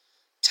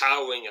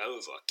 towering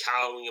over a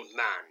cowering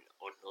man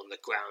on the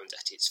ground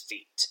at its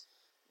feet.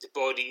 The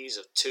bodies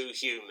of 2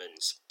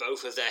 humans,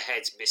 both of their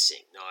heads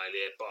missing, nigh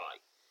nearby.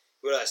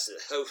 Realize that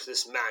the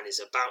helpless man is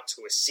about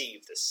to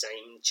receive the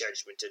same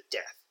judgment of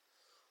death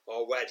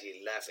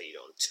already levied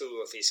on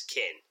 2 of his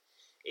kin,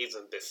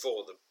 even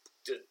before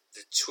the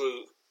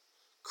true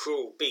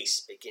cruel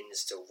beast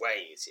begins to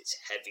raise its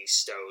heavy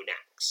stone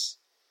axe.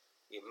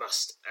 You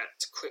must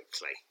act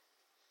quickly.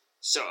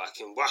 So I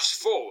can rush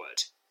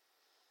forward.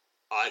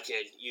 I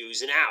can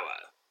use an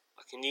arrow.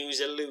 I can use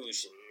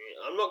illusion.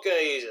 I'm not going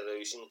to use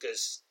illusion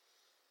because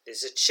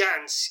there's a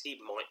chance he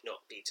might not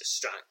be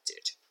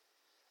distracted.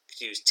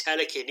 Could use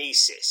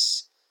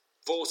telekinesis,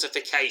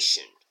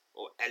 fortification,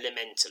 or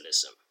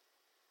elementalism.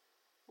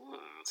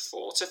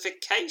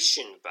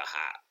 Fortification,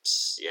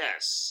 perhaps.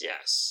 Yes.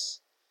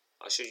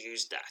 I shall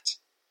use that.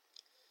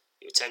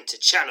 You attempt to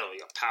channel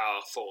your power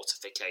of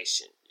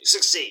fortification. You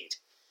succeed.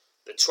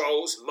 The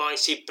troll's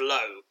mighty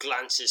blow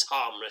glances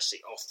harmlessly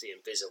off the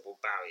invisible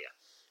barrier,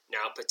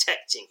 now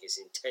protecting his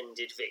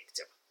intended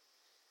victim.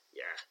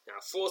 Now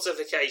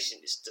fortification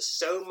is just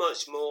so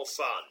much more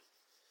fun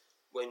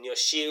when you're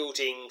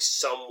shielding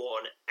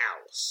someone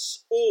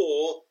else,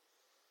 or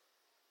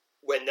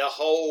when the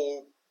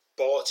whole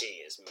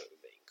body is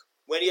moving.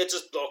 When you're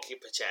just blocking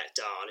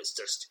projectile and it's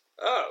just,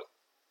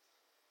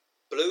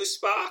 blue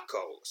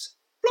sparkles.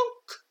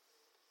 Blunk!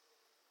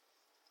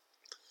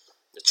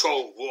 The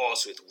troll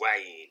roars with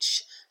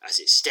rage as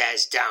it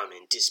stares down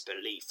in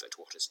disbelief at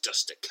what has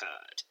just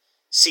occurred.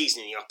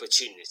 Seizing the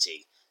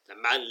opportunity, the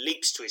man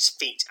leaps to his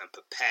feet and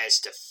prepares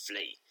to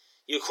flee.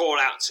 You call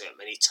out to him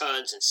and he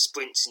turns and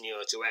sprints in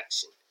your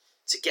direction.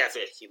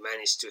 Together you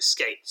manage to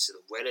escape to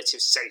the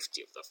relative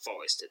safety of the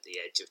forest at the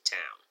edge of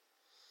town.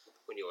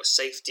 When you are a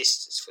safe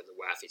distance from the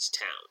ravaged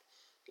town,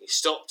 you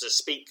stop to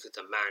speak with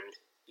the man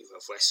you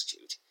have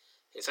rescued.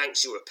 He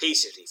thanks you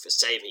repeatedly for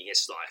saving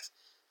his life,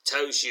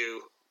 tells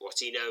you what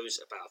he knows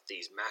about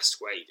these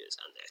masked raiders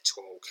and their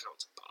troll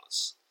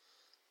counterparts.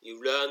 You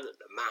learn that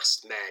the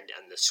masked men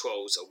and the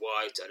trolls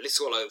arrived a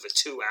little over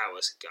 2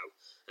 hours ago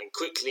and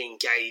quickly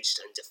engaged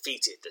and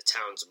defeated the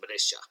town's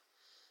militia.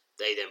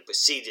 They then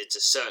proceeded to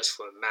search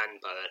for a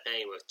man by the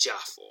name of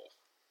Jafar,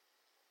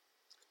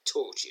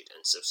 tortured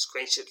and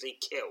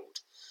subsequently killed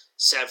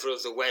several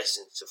of the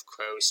residents of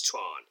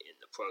Khorezstan in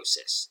the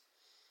process.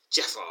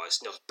 Jafar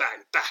has not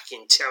been back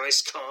in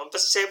Terrace Khan for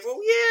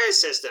several years,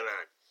 says the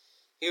man.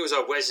 He was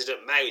a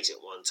resident mage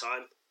at one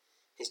time.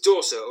 His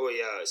daughter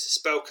Uriya is a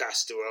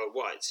spellcaster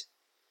worldwide,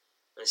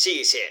 and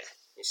she is here,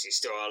 if she's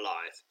still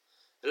alive.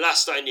 The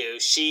last I knew,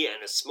 she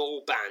and a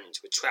small band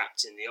were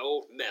trapped in the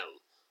old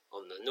mill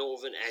on the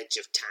northern edge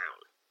of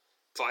town,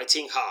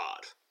 fighting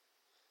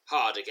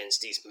hard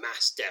against these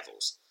masked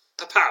devils.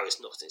 Her power is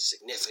not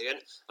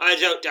insignificant, and I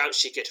don't doubt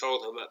she could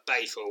hold them at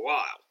bay for a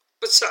while,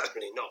 but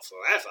certainly not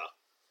forever.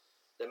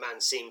 The man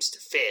seems to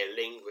fear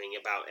lingering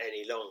about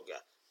any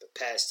longer,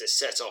 prepares to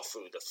set off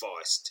through the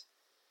forest.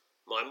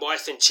 My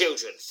wife and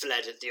children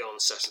fled at the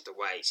onset of the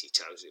waves, he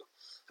tells you.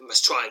 I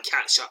must try and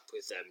catch up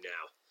with them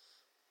now,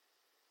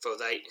 for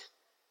they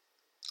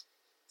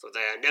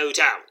are no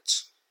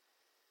doubt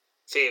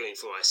fearing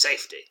for my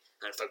safety,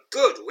 and for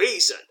good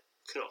reason.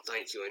 Cannot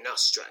thank you enough,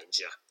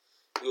 stranger.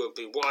 You would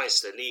be wise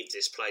to leave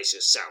this place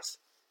yourself.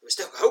 There is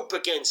no hope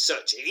against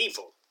such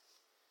evil.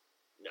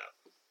 No.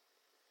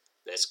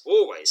 There's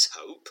always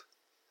hope,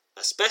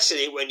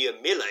 especially when your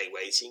melee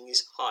rating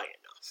is high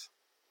enough.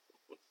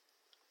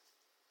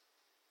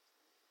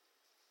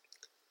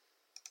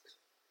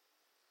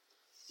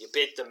 You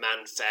bid the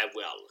man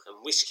farewell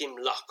and wish him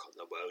luck on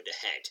the road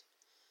ahead.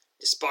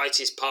 Despite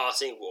his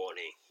parting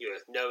warning, you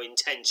have no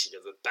intention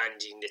of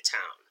abandoning the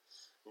town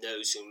and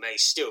those who may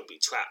still be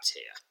trapped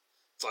here,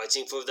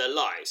 fighting for their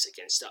lives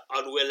against an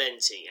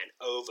unrelenting and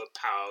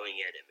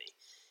overpowering enemy.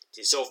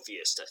 It is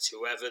obvious that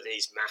whoever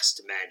these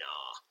masked men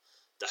are,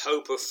 the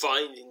hope of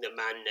finding the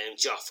man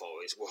named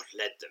Jafar is what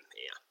led them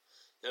here.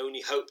 I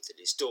only hope that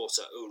his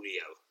daughter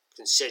Uriya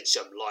can shed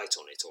some light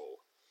on it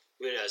all.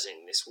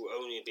 Realizing this will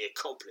only be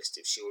accomplished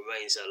if she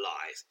remains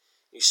alive,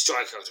 you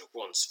strike out at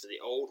once for the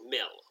old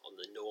mill on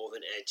the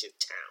northern edge of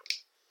town.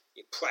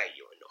 You pray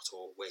you are not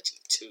already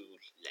too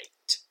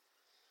late.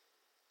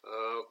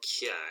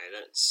 Okay,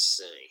 let's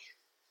see.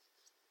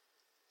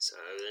 So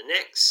the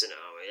next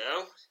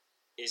scenario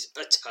is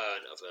a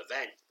turn of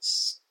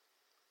events.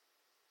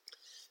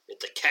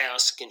 With the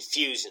chaos and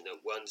confusion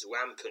that runs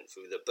rampant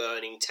through the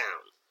burning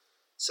town,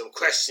 some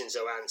questions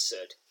are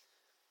answered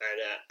and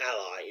an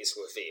ally is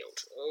revealed.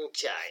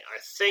 Okay, I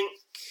think,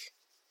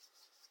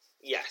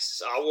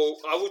 yes, I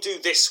will do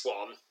this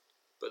one,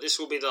 but this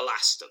will be the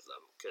last of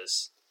them,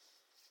 because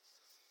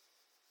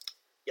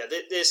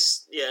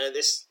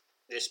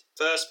this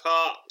first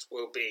part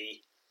will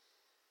be,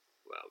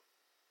 well,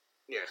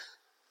 yes,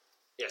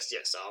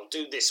 I'll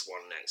do this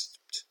one next.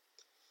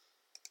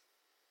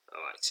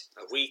 Alright,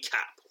 a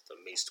recap of the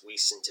most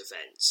recent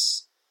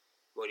events.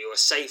 When you're a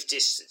safe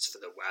distance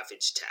from the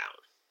ravaged town.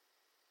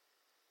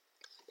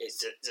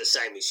 It's the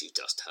same as you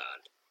just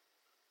heard.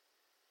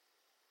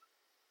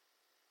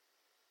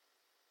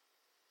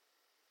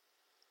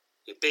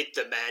 You bid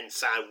the man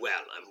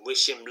farewell and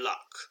wish him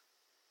luck.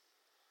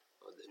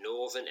 On the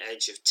northern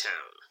edge of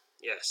town.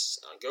 Yes,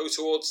 I go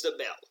towards the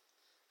mill.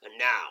 And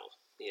now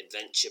the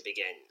adventure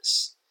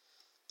begins.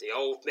 The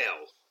old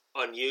mill,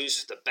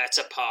 unused for the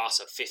better part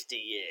of 50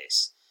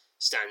 years,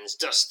 stands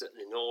just at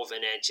the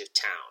northern edge of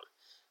town,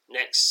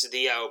 next to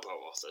the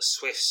elbow of the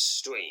swift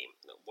stream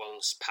that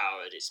once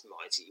powered its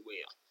mighty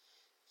wheel.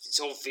 It's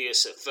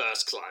obvious at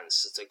first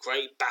glance that a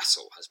great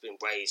battle has been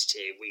waged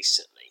here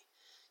recently.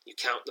 You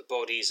count the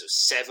bodies of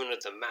 7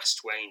 of the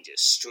masked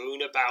rangers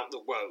strewn about the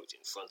road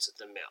in front of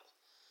the mill.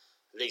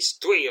 At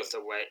least 3 of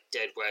the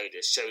dead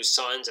raiders show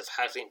signs of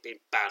having been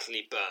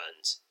badly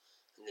burned,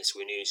 and this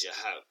renews your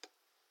hope.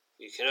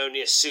 You can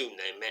only assume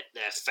they met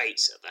their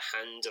fates at the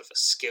hand of a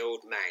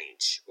skilled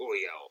mage.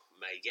 Uriel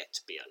may yet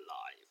be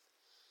alive.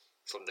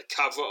 From the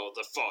cover of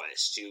the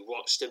forest you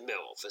watch the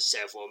mill for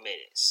several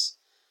minutes,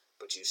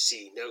 but you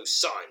see no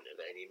sign of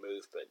any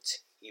movement,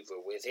 either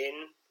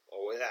within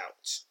or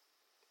without.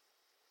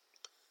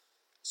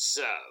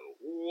 So,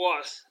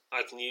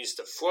 I can use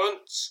the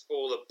front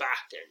or the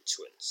back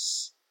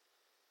entrance.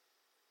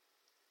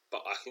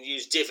 But I can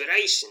use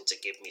divination to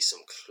give me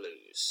some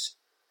clues.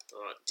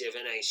 Alright,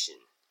 divination.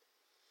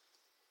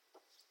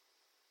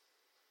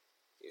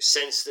 You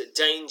sense that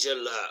danger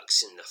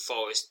lurks in the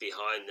forest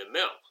behind the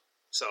mill,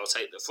 so I'll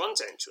take the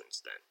front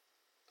entrance then.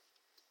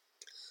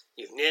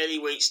 You've nearly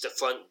reached the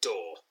front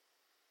door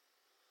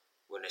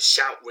when a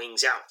shout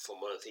rings out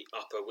from one of the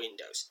upper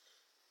windows.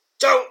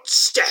 "Don't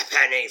step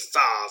any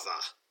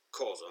farther,"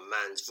 calls a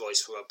man's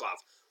voice from above.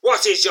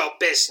 "What is your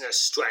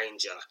business,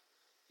 stranger?"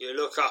 You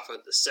look up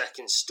at the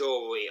second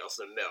story of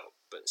the mill,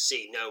 but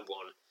see no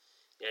one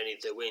in any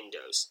of the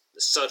windows. The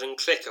sudden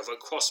click of a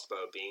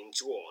crossbow being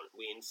drawn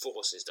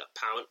reinforces the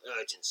apparent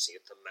urgency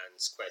of the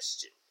man's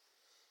question.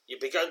 You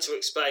begun to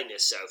explain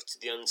yourself to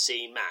the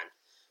unseen man,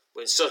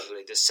 when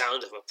suddenly the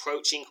sound of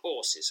approaching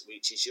horses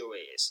reaches your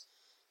ears.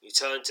 You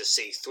turn to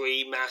see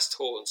 3 masked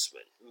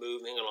horsemen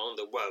moving along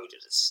the road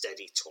at a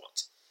steady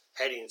trot,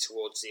 heading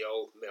towards the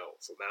old mill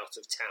from out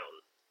of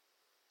town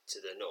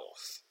to the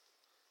north.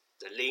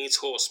 The lead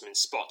horseman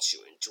spots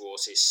you and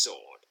draws his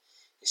sword.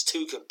 His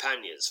 2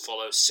 companions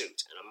follow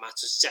suit, and in a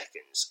matter of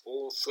seconds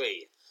all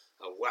 3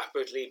 are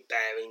rapidly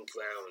bearing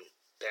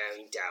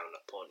down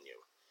upon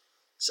you.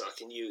 So I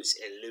can use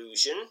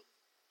illusion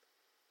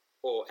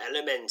or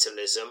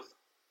elementalism,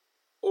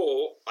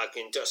 or I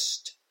can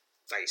just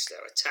face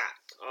their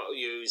attack. I'll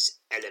use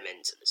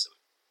elementalism.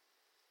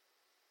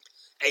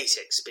 8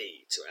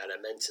 XP to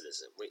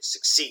elementalism, which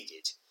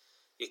succeeded.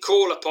 You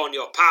call upon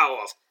your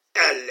power of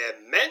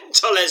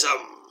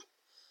elementalism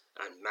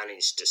and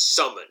managed to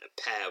summon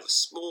a pair of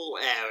small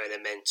air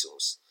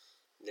elementals.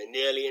 The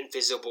nearly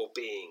invisible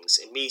beings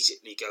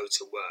immediately go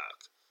to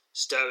work,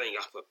 stirring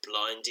up a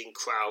blinding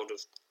cloud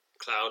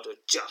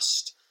of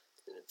dust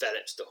that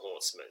envelops the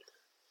horsemen.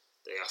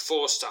 They are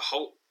forced to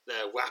halt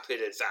their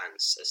rapid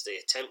advance as they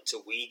attempt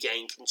to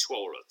regain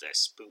control of their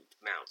spooked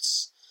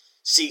mounts.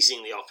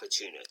 Seizing the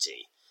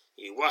opportunity,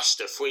 you rush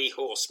the 3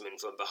 horsemen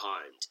from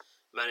behind,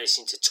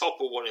 managing to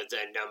topple one of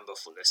their number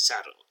from the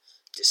saddle,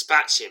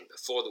 dispatch him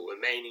before the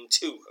remaining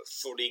 2 have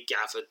fully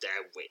gathered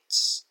their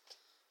wits.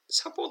 Let's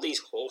hope all these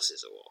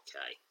horses are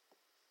okay.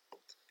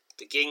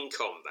 Begin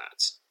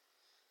combat.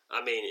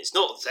 I mean, it's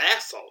not their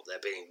fault they're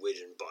being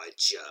ridden by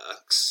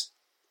jerks.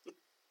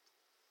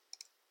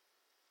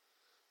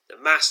 The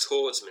masked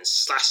horseman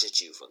slash at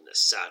you from the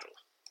saddle.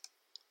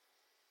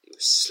 You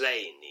have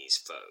slain these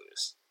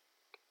foes.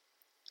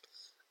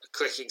 A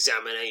quick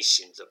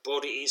examination of the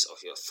bodies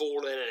of your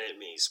fallen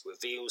enemies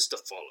reveals the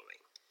following.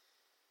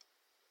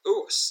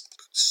 Ooh, a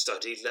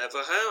studded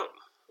leather helm.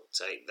 I'll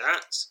take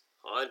that.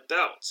 Hide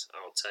belt.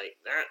 I'll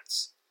take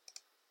that.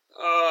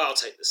 Oh, I'll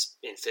take the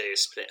inferior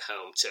split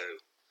helm too.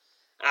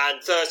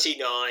 And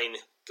 39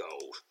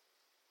 gold.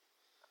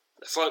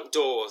 The front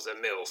door of the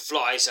mill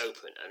flies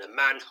open and a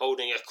man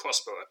holding a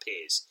crossbow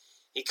appears.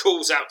 He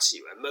calls out to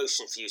you and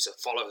motions for you to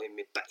follow him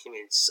back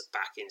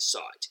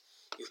inside.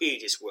 You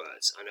heed his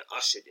words and are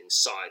ushered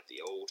inside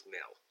the old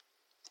mill.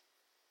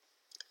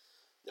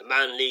 The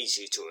man leads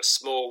you to a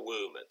small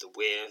room at the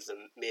rear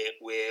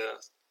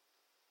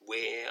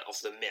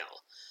of the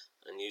mill,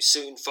 and you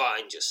soon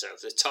find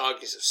yourself the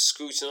target of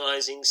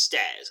scrutinizing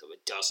stares of a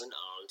dozen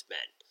armed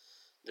men.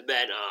 The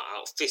men are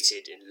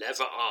outfitted in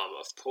leather armour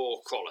of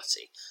poor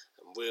quality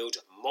and wield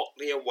a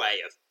motley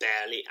array of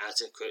barely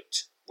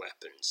adequate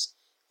weapons,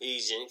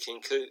 leading to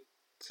the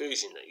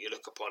conclusion that you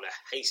look upon a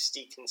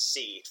hasty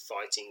conceived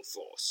fighting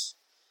force.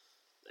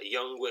 The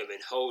young woman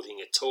holding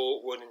a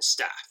tall wooden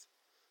staff,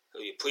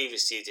 who you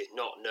previously did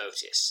not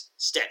notice,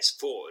 steps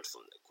forward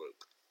from the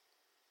group.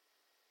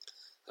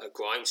 Her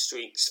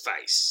grime-streaked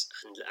face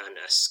and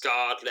a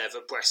scarred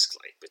leather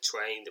breastplate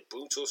betraying the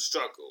brutal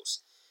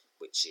struggles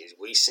which she has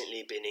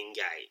recently been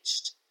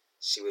engaged.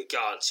 She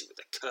regards you with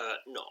a curt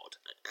nod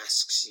and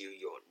asks you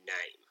your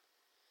name.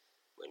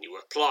 When you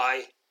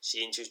reply,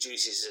 she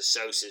introduces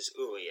herself as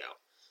Uriel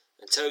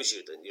and tells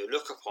you that you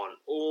look upon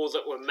all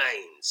that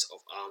remains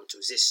of armed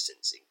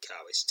resistance in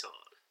Karistan.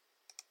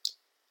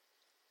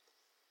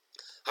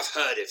 "I've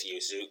heard of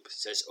you, Zoop,"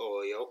 says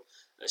Uriel,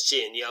 as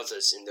she and the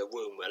others in the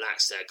room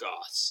relax their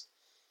guards.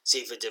 "It's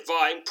either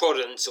divine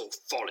providence or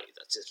folly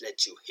that has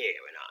led you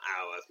here in our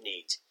hour of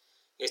need.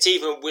 Yet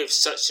even with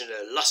such an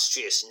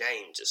illustrious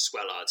name to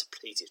swell our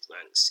depleted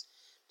ranks,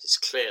 it is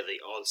clear the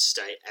odds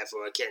stay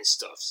ever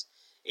against us.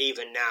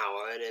 Even now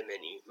our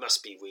enemy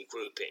must be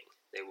regrouping.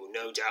 They will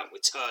no doubt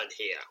return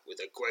here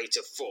with a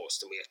greater force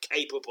than we are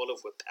capable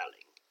of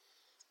repelling.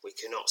 We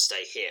cannot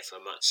stay here for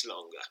much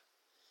longer.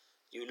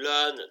 You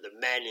learn that the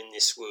men in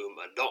this room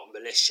are not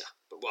militia,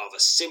 but rather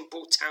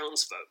simple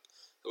townsfolk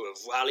who have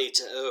rallied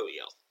to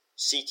Uriel,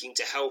 seeking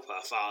to help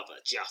her father,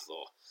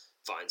 Jaffar,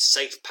 find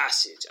safe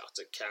passage out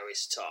of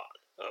Karis Tarn.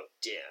 Oh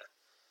dear.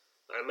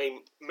 I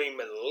mean,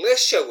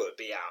 militia would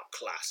be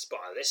outclassed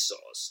by this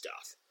sort of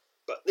stuff.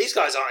 But these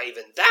guys aren't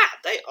even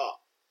that.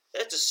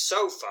 They're just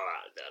so far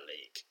out of their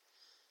league.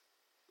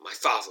 My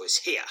father is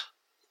here,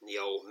 in the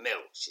old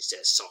mill, she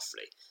says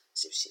softly,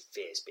 as if she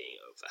fears being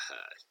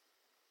overheard.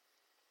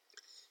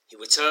 He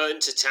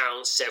returned to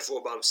town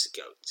several months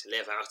ago to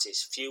live out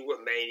his few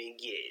remaining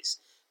years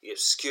in the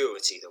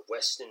obscurity the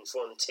western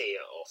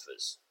frontier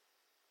offers.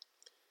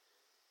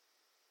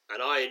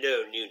 And I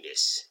know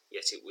newness,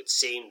 yet it would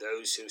seem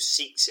those who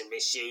seek to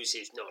misuse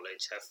his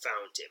knowledge have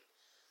found him,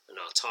 and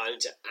our time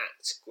to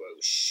act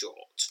grows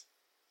short.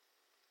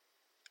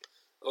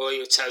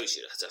 Uriel tells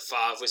you that her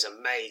father is a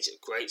mage of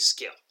great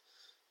skill,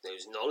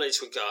 whose knowledge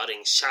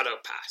regarding shadow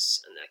paths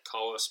and their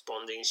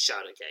corresponding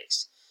shadow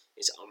gates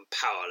is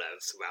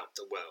unparalleled throughout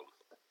the realm.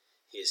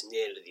 He has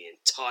nearly the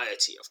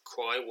entirety of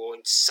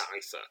Cryward's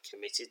cipher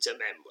committed to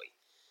memory.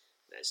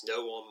 There's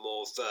no one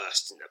more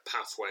versed in the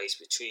pathways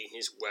between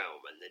his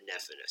realm and the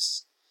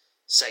Neverness,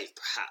 save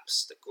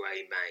perhaps the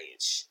Grey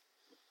Mage.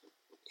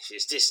 It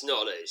is this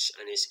knowledge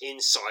and his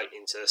insight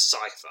into the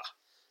cipher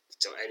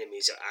that our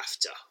enemies are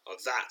after.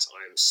 Of that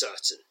I am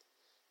certain.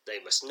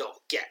 They must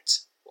not get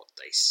what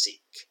they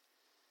seek.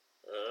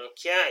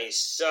 Okay,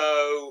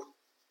 so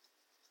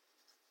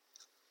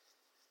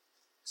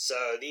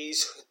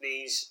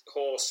these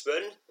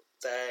horsemen,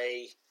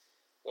 they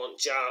want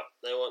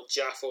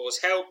Jaffar's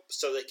help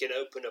so they can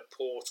open a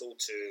portal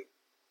to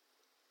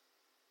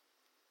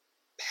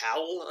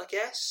Hell, I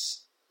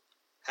guess?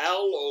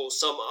 Hell or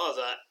some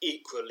other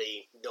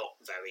equally not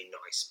very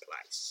nice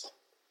place.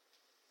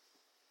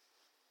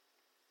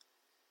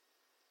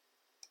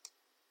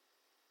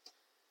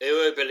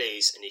 Uriel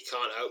believes, and he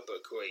can't help but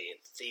agree,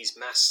 that these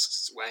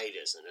masked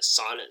raiders and the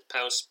silent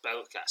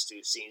spellcaster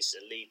who seems to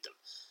lead them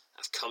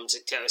have come to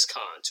Karis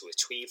Tarn to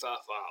retrieve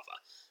our father,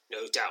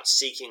 no doubt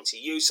seeking to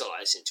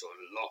utilise him to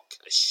unlock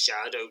a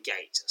shadow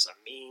gate as a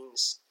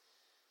means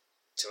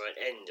to an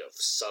end of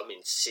some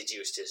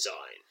insidious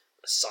design.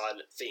 A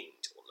silent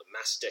fiend, or the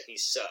master he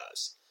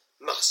serves,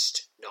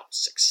 must not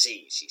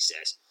succeed, she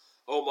says.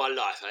 All my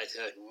life I have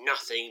heard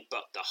nothing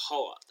but the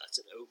horror that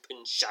an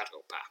open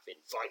shadow path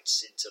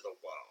invites into the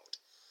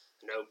world.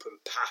 An open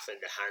path in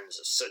the hands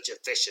of such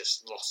a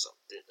vicious loss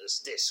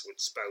as this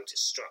would spell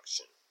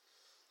destruction,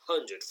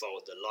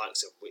 hundredfold the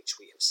likes of which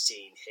we have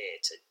seen here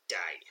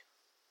today.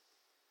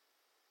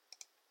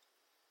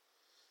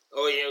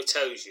 Uriel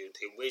tells you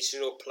the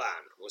original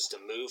plan was to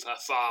move her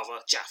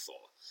father,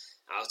 Jaffar,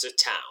 out of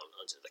town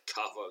under the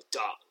cover of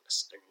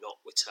darkness and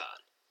not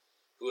return.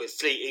 Who would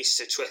flee east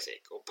to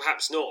Trithik, or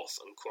perhaps north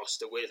and cross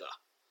the Wither.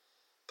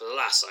 But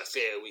alas, I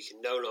fear we can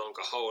no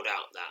longer hold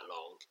out that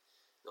long.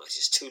 No, it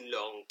is too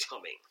long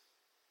coming.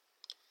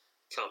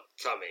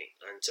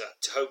 And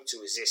to hope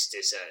to resist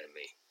this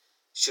enemy,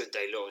 should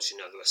they launch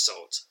another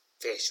assault,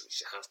 fears we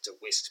shall have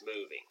to risk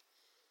moving.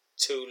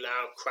 Two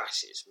loud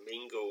crashes,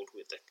 mingled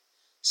with the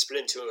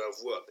splintering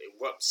of wood,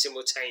 erupt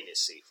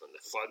simultaneously from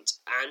the front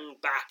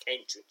and back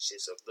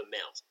entrances of the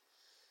mill.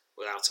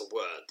 Without a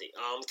word, the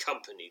armed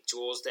company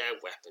draws their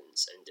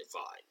weapons and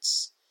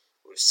divides,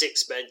 with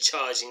 6 men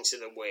charging to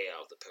the rear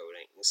of the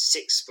building and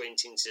 6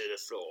 sprinting to the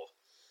floor.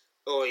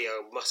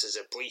 Uriel mutters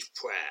a brief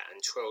prayer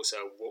and twirls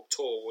her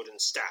tall wooden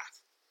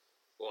staff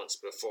once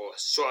before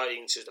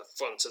striding to the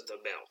front of the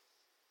mill.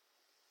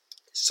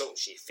 The assault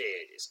she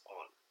feared is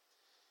on.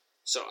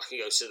 So I can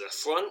go to the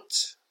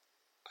front.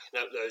 I can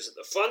help those at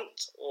the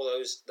front or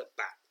those at the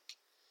back.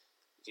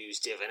 Use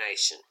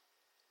divination.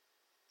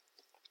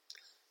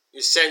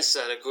 You sense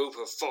that a group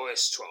of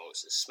forest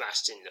trolls has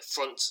smashed in the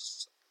front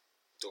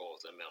door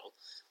of the mill,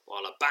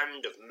 while a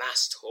band of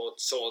masked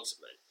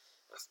swordsmen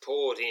have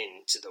poured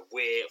in to the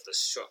rear of the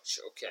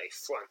structure. Okay,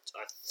 front.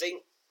 I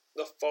think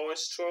the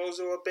forest trolls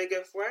are a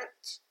bigger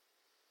threat,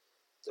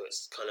 so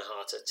it's kind of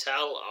hard to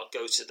tell. I'll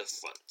go to the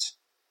front.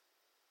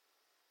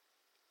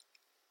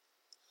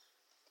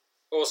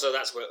 Also,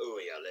 that's where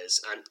Uriel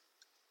is, and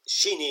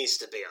she needs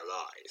to be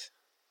alive,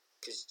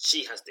 because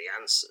she has the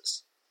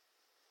answers.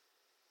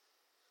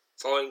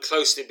 Following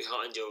closely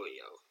behind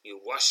Uriel,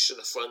 you rush to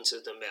the front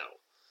of the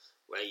mill,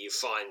 where you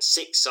find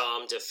 6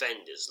 armed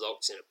defenders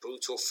locked in a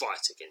brutal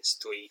fight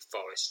against 3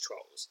 forest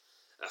trolls.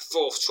 A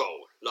 4th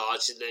troll,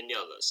 larger than the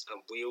others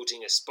and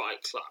wielding a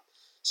spiked club,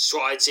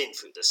 strides in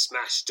through the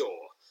smashed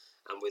door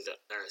and with a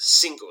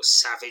single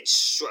savage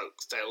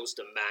stroke fells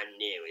the man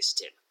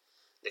nearest him.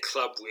 The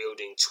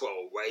club-wielding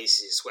troll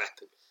raises his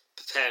weapon,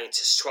 preparing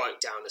to strike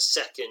down the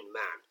second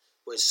man,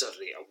 when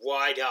suddenly a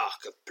wide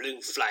arc of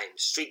blue flame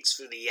streaks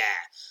through the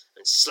air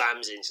and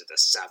slams into the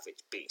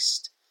savage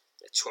beast.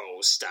 The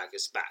troll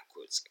staggers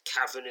backwards, a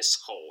cavernous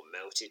hole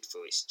melted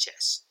through his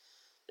chest.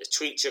 The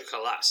creature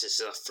collapses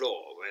to the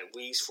floor, where it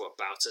weaves for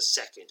about a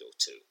second or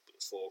two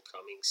before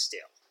coming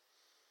still.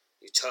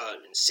 You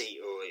turn and see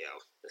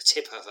Uriel, the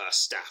tip of her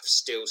staff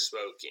still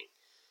smoking,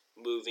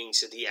 moving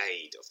to the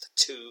aid of the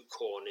 2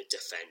 cornered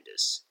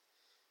defenders.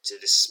 To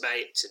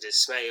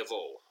dismay of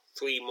all,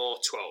 3 more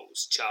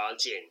trolls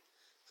charge in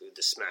through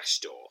the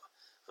smashed door,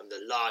 and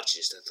the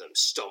largest of them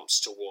stomps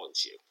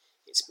towards you.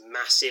 Its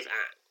massive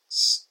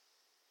axe.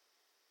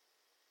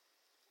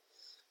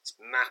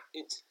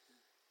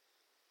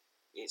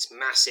 Its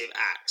massive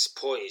axe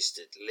poised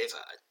to deliver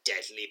a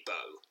deadly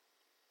blow,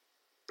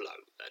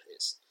 that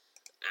is.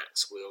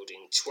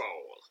 Axe-wielding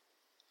troll.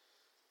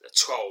 The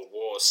troll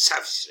roars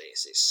savagely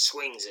as it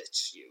swings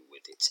at you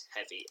with its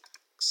heavy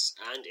axe,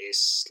 and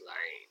is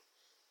slain.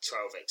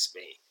 12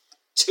 XP.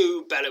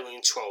 2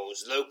 bellowing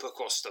trolls lope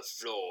across the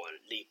floor and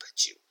leap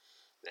at you.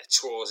 Their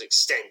claws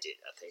extended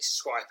as they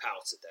swipe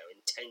out at their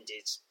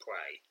intended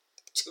prey.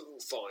 2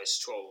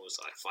 forest trolls,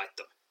 I fight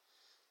them.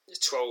 The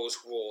trolls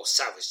roar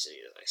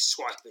savagely as they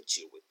swipe at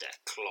you with their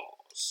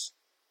claws.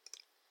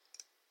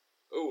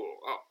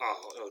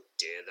 Oh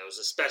dear, there was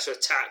a special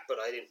attack, but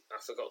I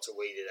forgot to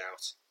read it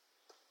out.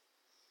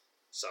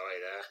 Sorry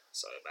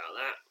about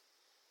that.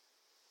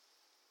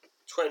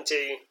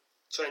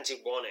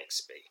 21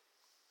 XP.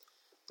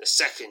 The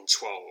second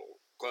troll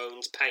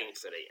groans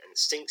painfully and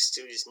sinks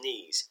to his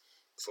knees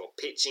before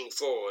pitching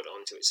forward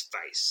onto its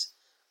face.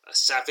 A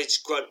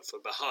savage grunt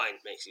from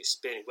behind makes you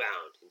spin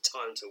round in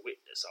time to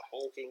witness a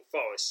hulking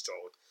forest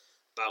troll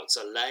about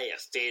to lay a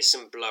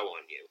fearsome blow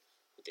on you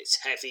with its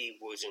heavy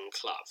wooden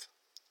club.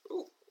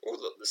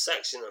 Look, the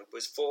section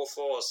was 4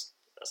 4s.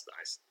 That's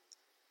nice.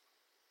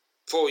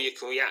 Before you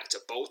can react,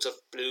 a bolt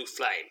of blue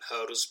flame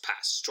hurtles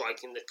past,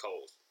 striking the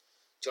troll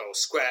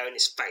square in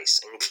his face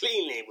and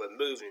cleanly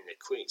removing the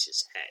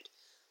creature's head.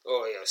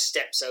 Oreo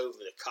steps over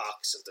the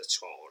carcass of the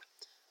troll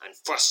and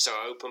thrusts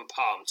her open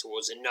palm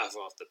towards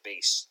another of the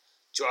beasts,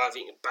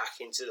 driving it back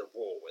into the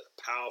wall with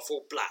a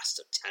powerful blast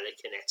of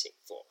telekinetic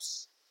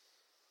force.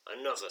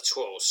 Another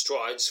troll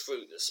strides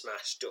through the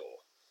smashed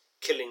door,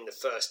 killing the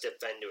first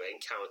defender it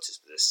encounters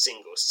with a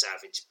single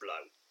savage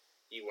blow.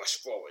 You rush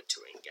forward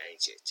to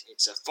engage it.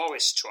 It's a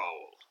forest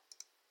troll.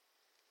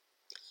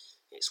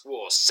 Its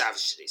roars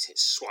savagely as it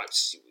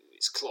swipes you with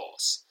its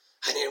claws.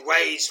 An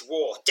enraged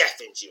roar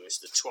deafens you as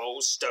the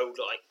troll's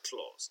stone-like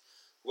claws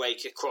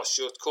rake across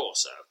your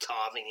torso,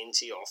 carving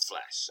into your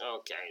flesh.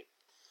 Okay,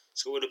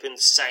 so it would have been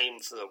the same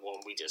for the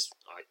one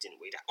I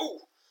didn't read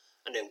out.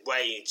 An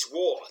enraged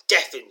roar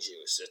deafens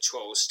you as the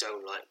troll's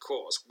stone-like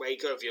claws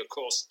rake over your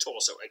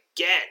torso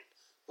again,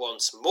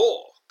 once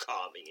more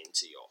carving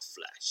into your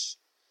flesh.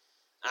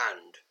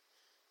 And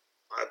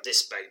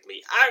this made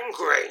me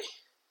angry,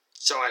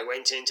 so I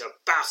went into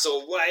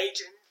battle rage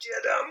and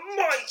did a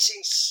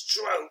mighty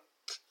stroke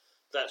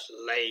that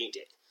laid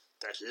it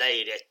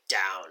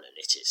down, and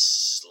it is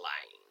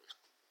slain.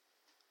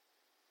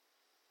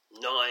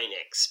 9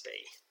 XP.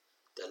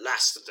 The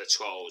last of the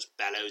trolls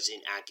bellows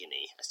in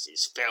agony as it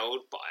is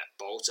felled by a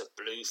bolt of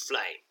blue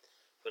flame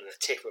from the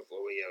tip of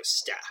Oreo's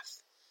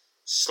staff.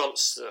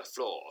 Slumps to the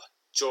floor,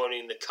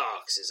 joining the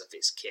carcasses of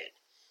its kin.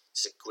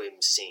 It's a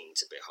grim scene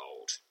to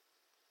behold.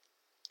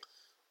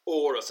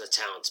 All of the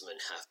townsmen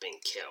have been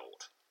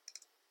killed,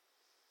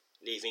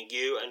 leaving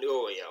you and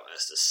Oreo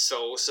as the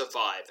sole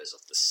survivors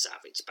of the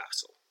savage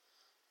battle.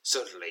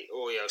 Suddenly,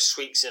 Oreo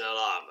shrieks in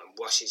alarm and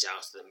rushes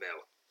out of the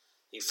mill.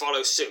 You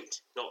follow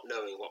suit, not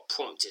knowing what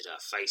prompted her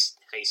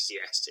hasty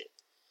exit,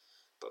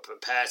 but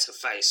prepare to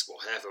face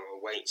whatever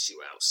awaits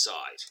you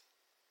outside.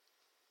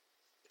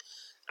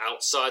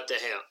 Outside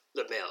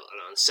the mill, an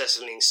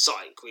unsettling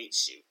sight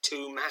greets you.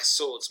 2 masked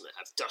swordsmen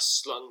have thus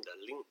slung the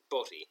limp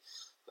body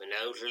of an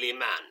elderly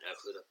man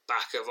over the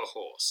back of a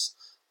horse,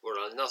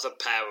 while another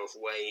pair of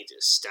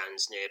waders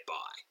stands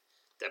nearby,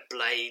 their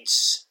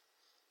blades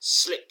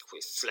slick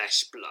with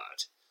flesh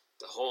blood.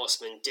 The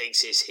horseman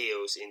digs his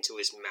heels into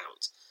his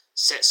mount,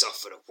 sets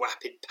off at a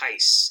rapid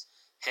pace,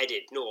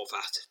 headed north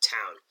out of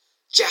town.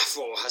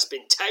 Jaffor has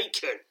been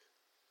taken!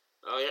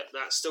 Oh, yep,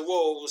 that's the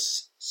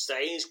rules.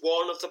 Stage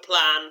 1 of the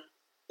plan.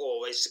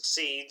 Always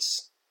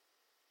succeeds.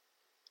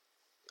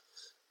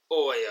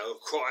 Oreo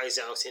cries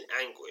out in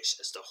anguish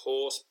as the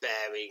horse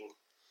bearing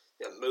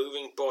the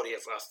moving body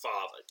of her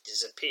father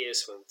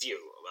disappears from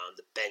view around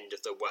the bend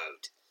of the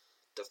road.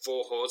 The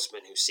 4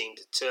 horsemen who seem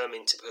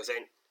determined to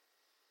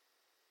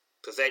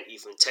prevent you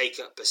from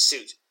taking up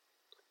pursuit.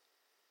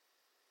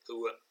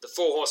 The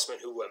 4 horsemen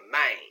who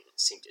remain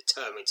seem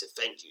determined to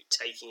prevent you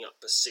taking up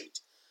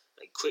pursuit,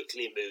 and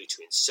quickly move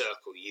to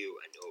encircle you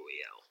and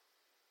Oreo.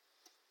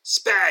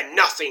 Spare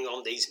nothing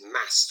on these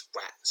masked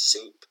rat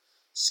soup,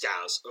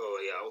 scowls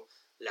Oreo,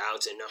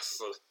 loud enough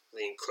for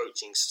the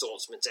encroaching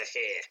swordsman to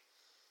hear.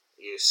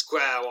 You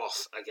square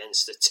off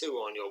against the 2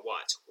 on your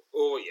right.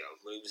 Oreo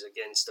moves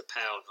against the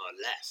pair on her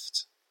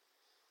left.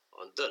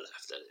 On the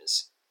left, that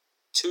is.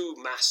 2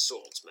 masked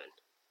swordsmen.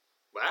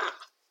 Wow.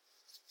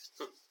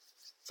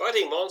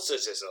 Fighting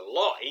monsters is a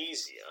lot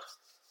easier.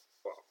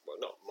 Well,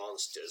 not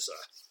monsters.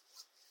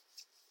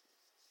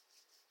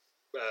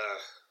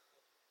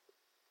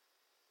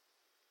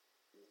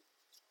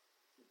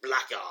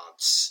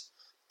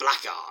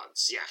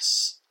 Blackguards,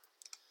 yes.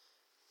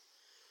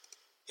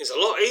 It's a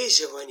lot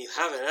easier when you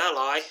have an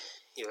ally.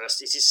 It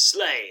is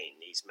slain,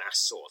 these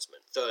masked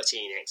swordsmen,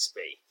 13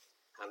 XP,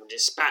 having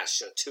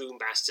dispatched your 2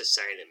 master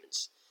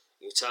sailors.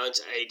 You turn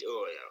to aid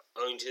Uriel,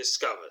 only to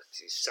discover that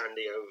she's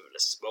standing over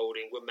the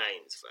smouldering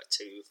remains of her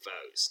two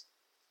foes.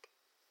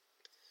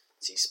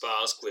 She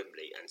smiles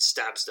grimly and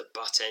stabs the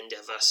butt end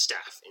of her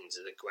staff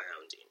into the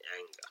ground in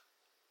anger.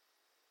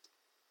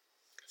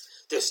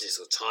 There's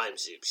little time,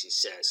 Zoop, she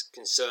says,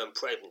 concern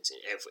present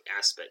in every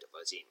aspect of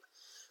her team.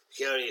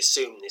 We can only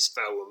assume this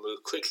foe will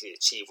move quickly to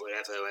achieve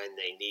whatever end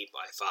they need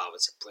my father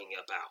to bring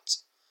about.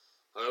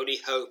 Our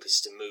only hope is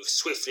to move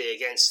swiftly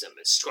against them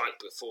and strike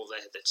before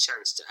they have the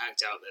chance to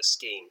act out their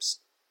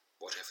schemes,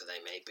 whatever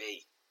they may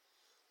be.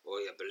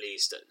 Moya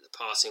believes that the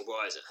passing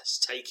rider has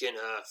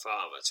taken her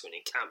father to an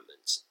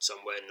encampment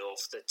somewhere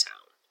north of the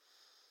town.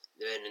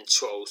 The men and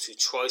trolls who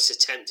twice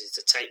attempted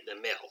to take the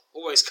mill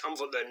always come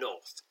from the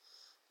north.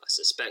 I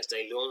suspect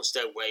they launched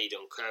their raid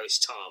on Curry's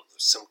Tarn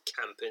from some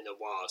camp in the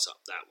wilds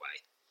up that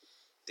way.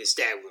 It is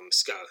there we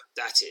must go,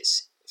 that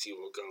is, if you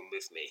will go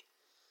with me.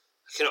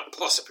 I cannot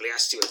possibly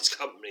ask you to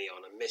accompany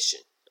on a mission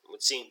that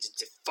would seem to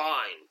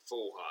define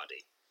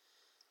foolhardy.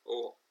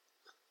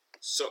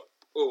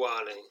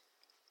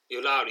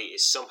 Yulari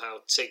is somehow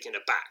taken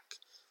aback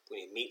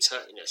when you meet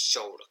her in a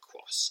shoulder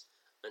cross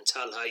and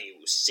tell her you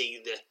will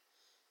see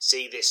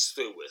this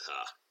through with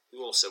her.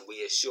 You also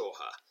reassure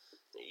her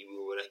that you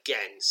will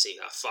again see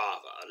her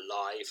father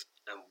alive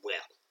and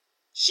well.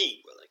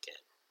 She will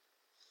again.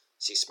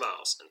 She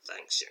smiles and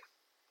thanks you.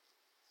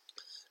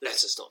 Let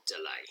us not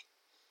delay.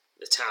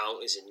 The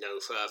town is in no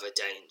further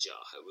danger,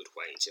 I would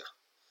wager,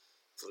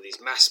 for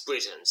these masked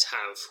Britons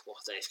have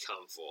what they've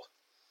come for.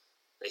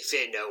 They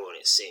fear no one,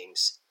 it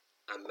seems,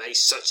 and may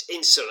such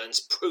insolence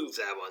prove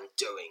their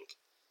undoing.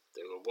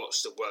 They will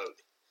watch the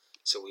road,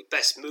 so we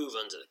best move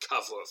under the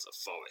cover of the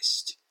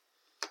forest.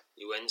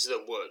 You enter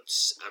the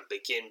woods and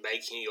begin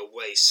making your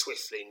way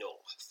swiftly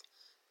north,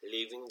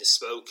 leaving the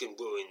smoke and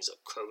ruins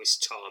of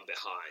Curry's Tarn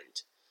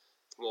behind.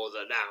 For more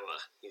than an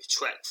hour you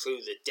trek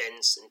through the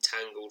dense and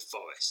tangled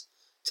forest,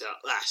 till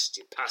at last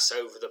you pass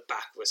over the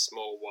back of a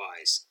small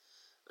rise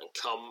and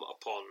come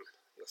upon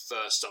your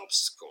first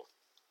obstacle,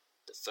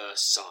 the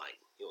first sign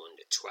you're on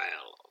the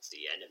trail of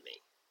the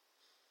enemy.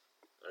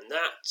 And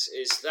that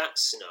is that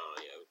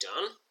scenario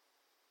done.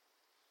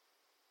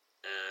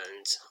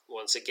 And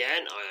once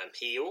again, I am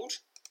healed.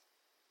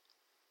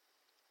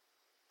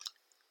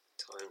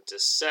 Time to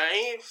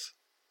save.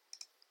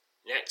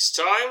 Next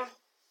time,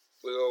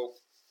 we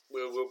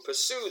will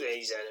pursue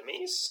these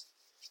enemies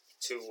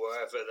to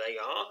wherever they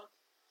are,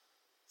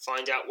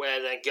 find out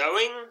where they're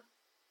going,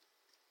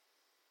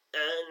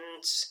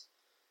 and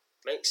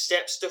make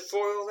steps to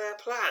foil their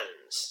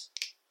plans.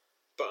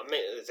 But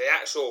the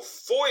actual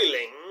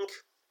foiling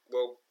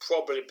will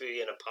probably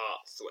be in a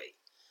part 3.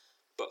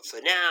 But for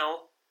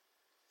now,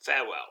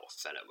 farewell,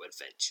 fellow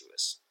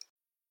adventurers.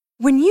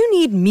 When you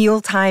need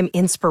mealtime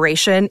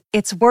inspiration,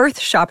 it's worth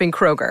shopping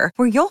Kroger,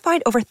 where you'll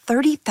find over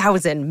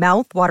 30,000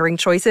 mouth-watering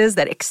choices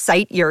that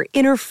excite your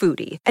inner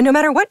foodie. And no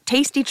matter what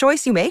tasty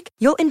choice you make,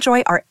 you'll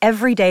enjoy our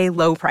everyday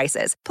low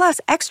prices, plus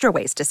extra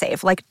ways to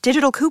save, like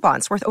digital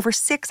coupons worth over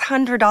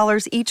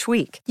 $600 each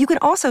week. You can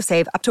also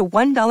save up to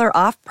 $1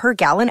 off per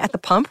gallon at the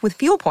pump with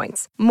fuel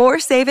points. More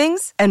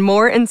savings and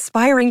more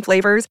inspiring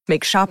flavors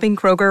make shopping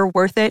Kroger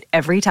worth it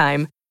every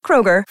time.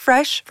 Kroger,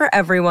 fresh for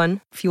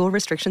everyone. Fuel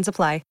restrictions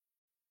apply.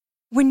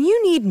 When you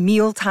need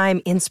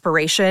mealtime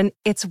inspiration,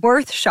 it's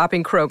worth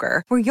shopping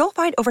Kroger, where you'll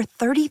find over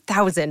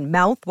 30,000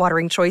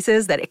 mouth-watering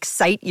choices that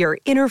excite your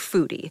inner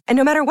foodie. And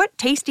no matter what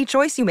tasty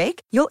choice you make,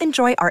 you'll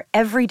enjoy our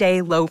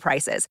everyday low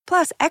prices,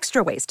 plus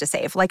extra ways to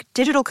save, like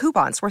digital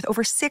coupons worth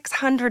over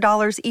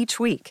 $600 each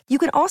week. You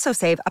can also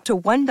save up to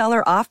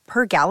 $1 off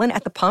per gallon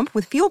at the pump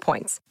with fuel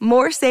points.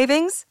 More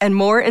savings and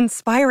more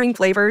inspiring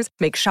flavors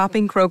make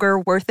shopping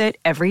Kroger worth it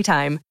every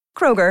time.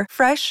 Kroger,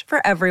 fresh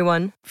for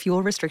everyone.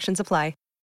 Fuel restrictions apply.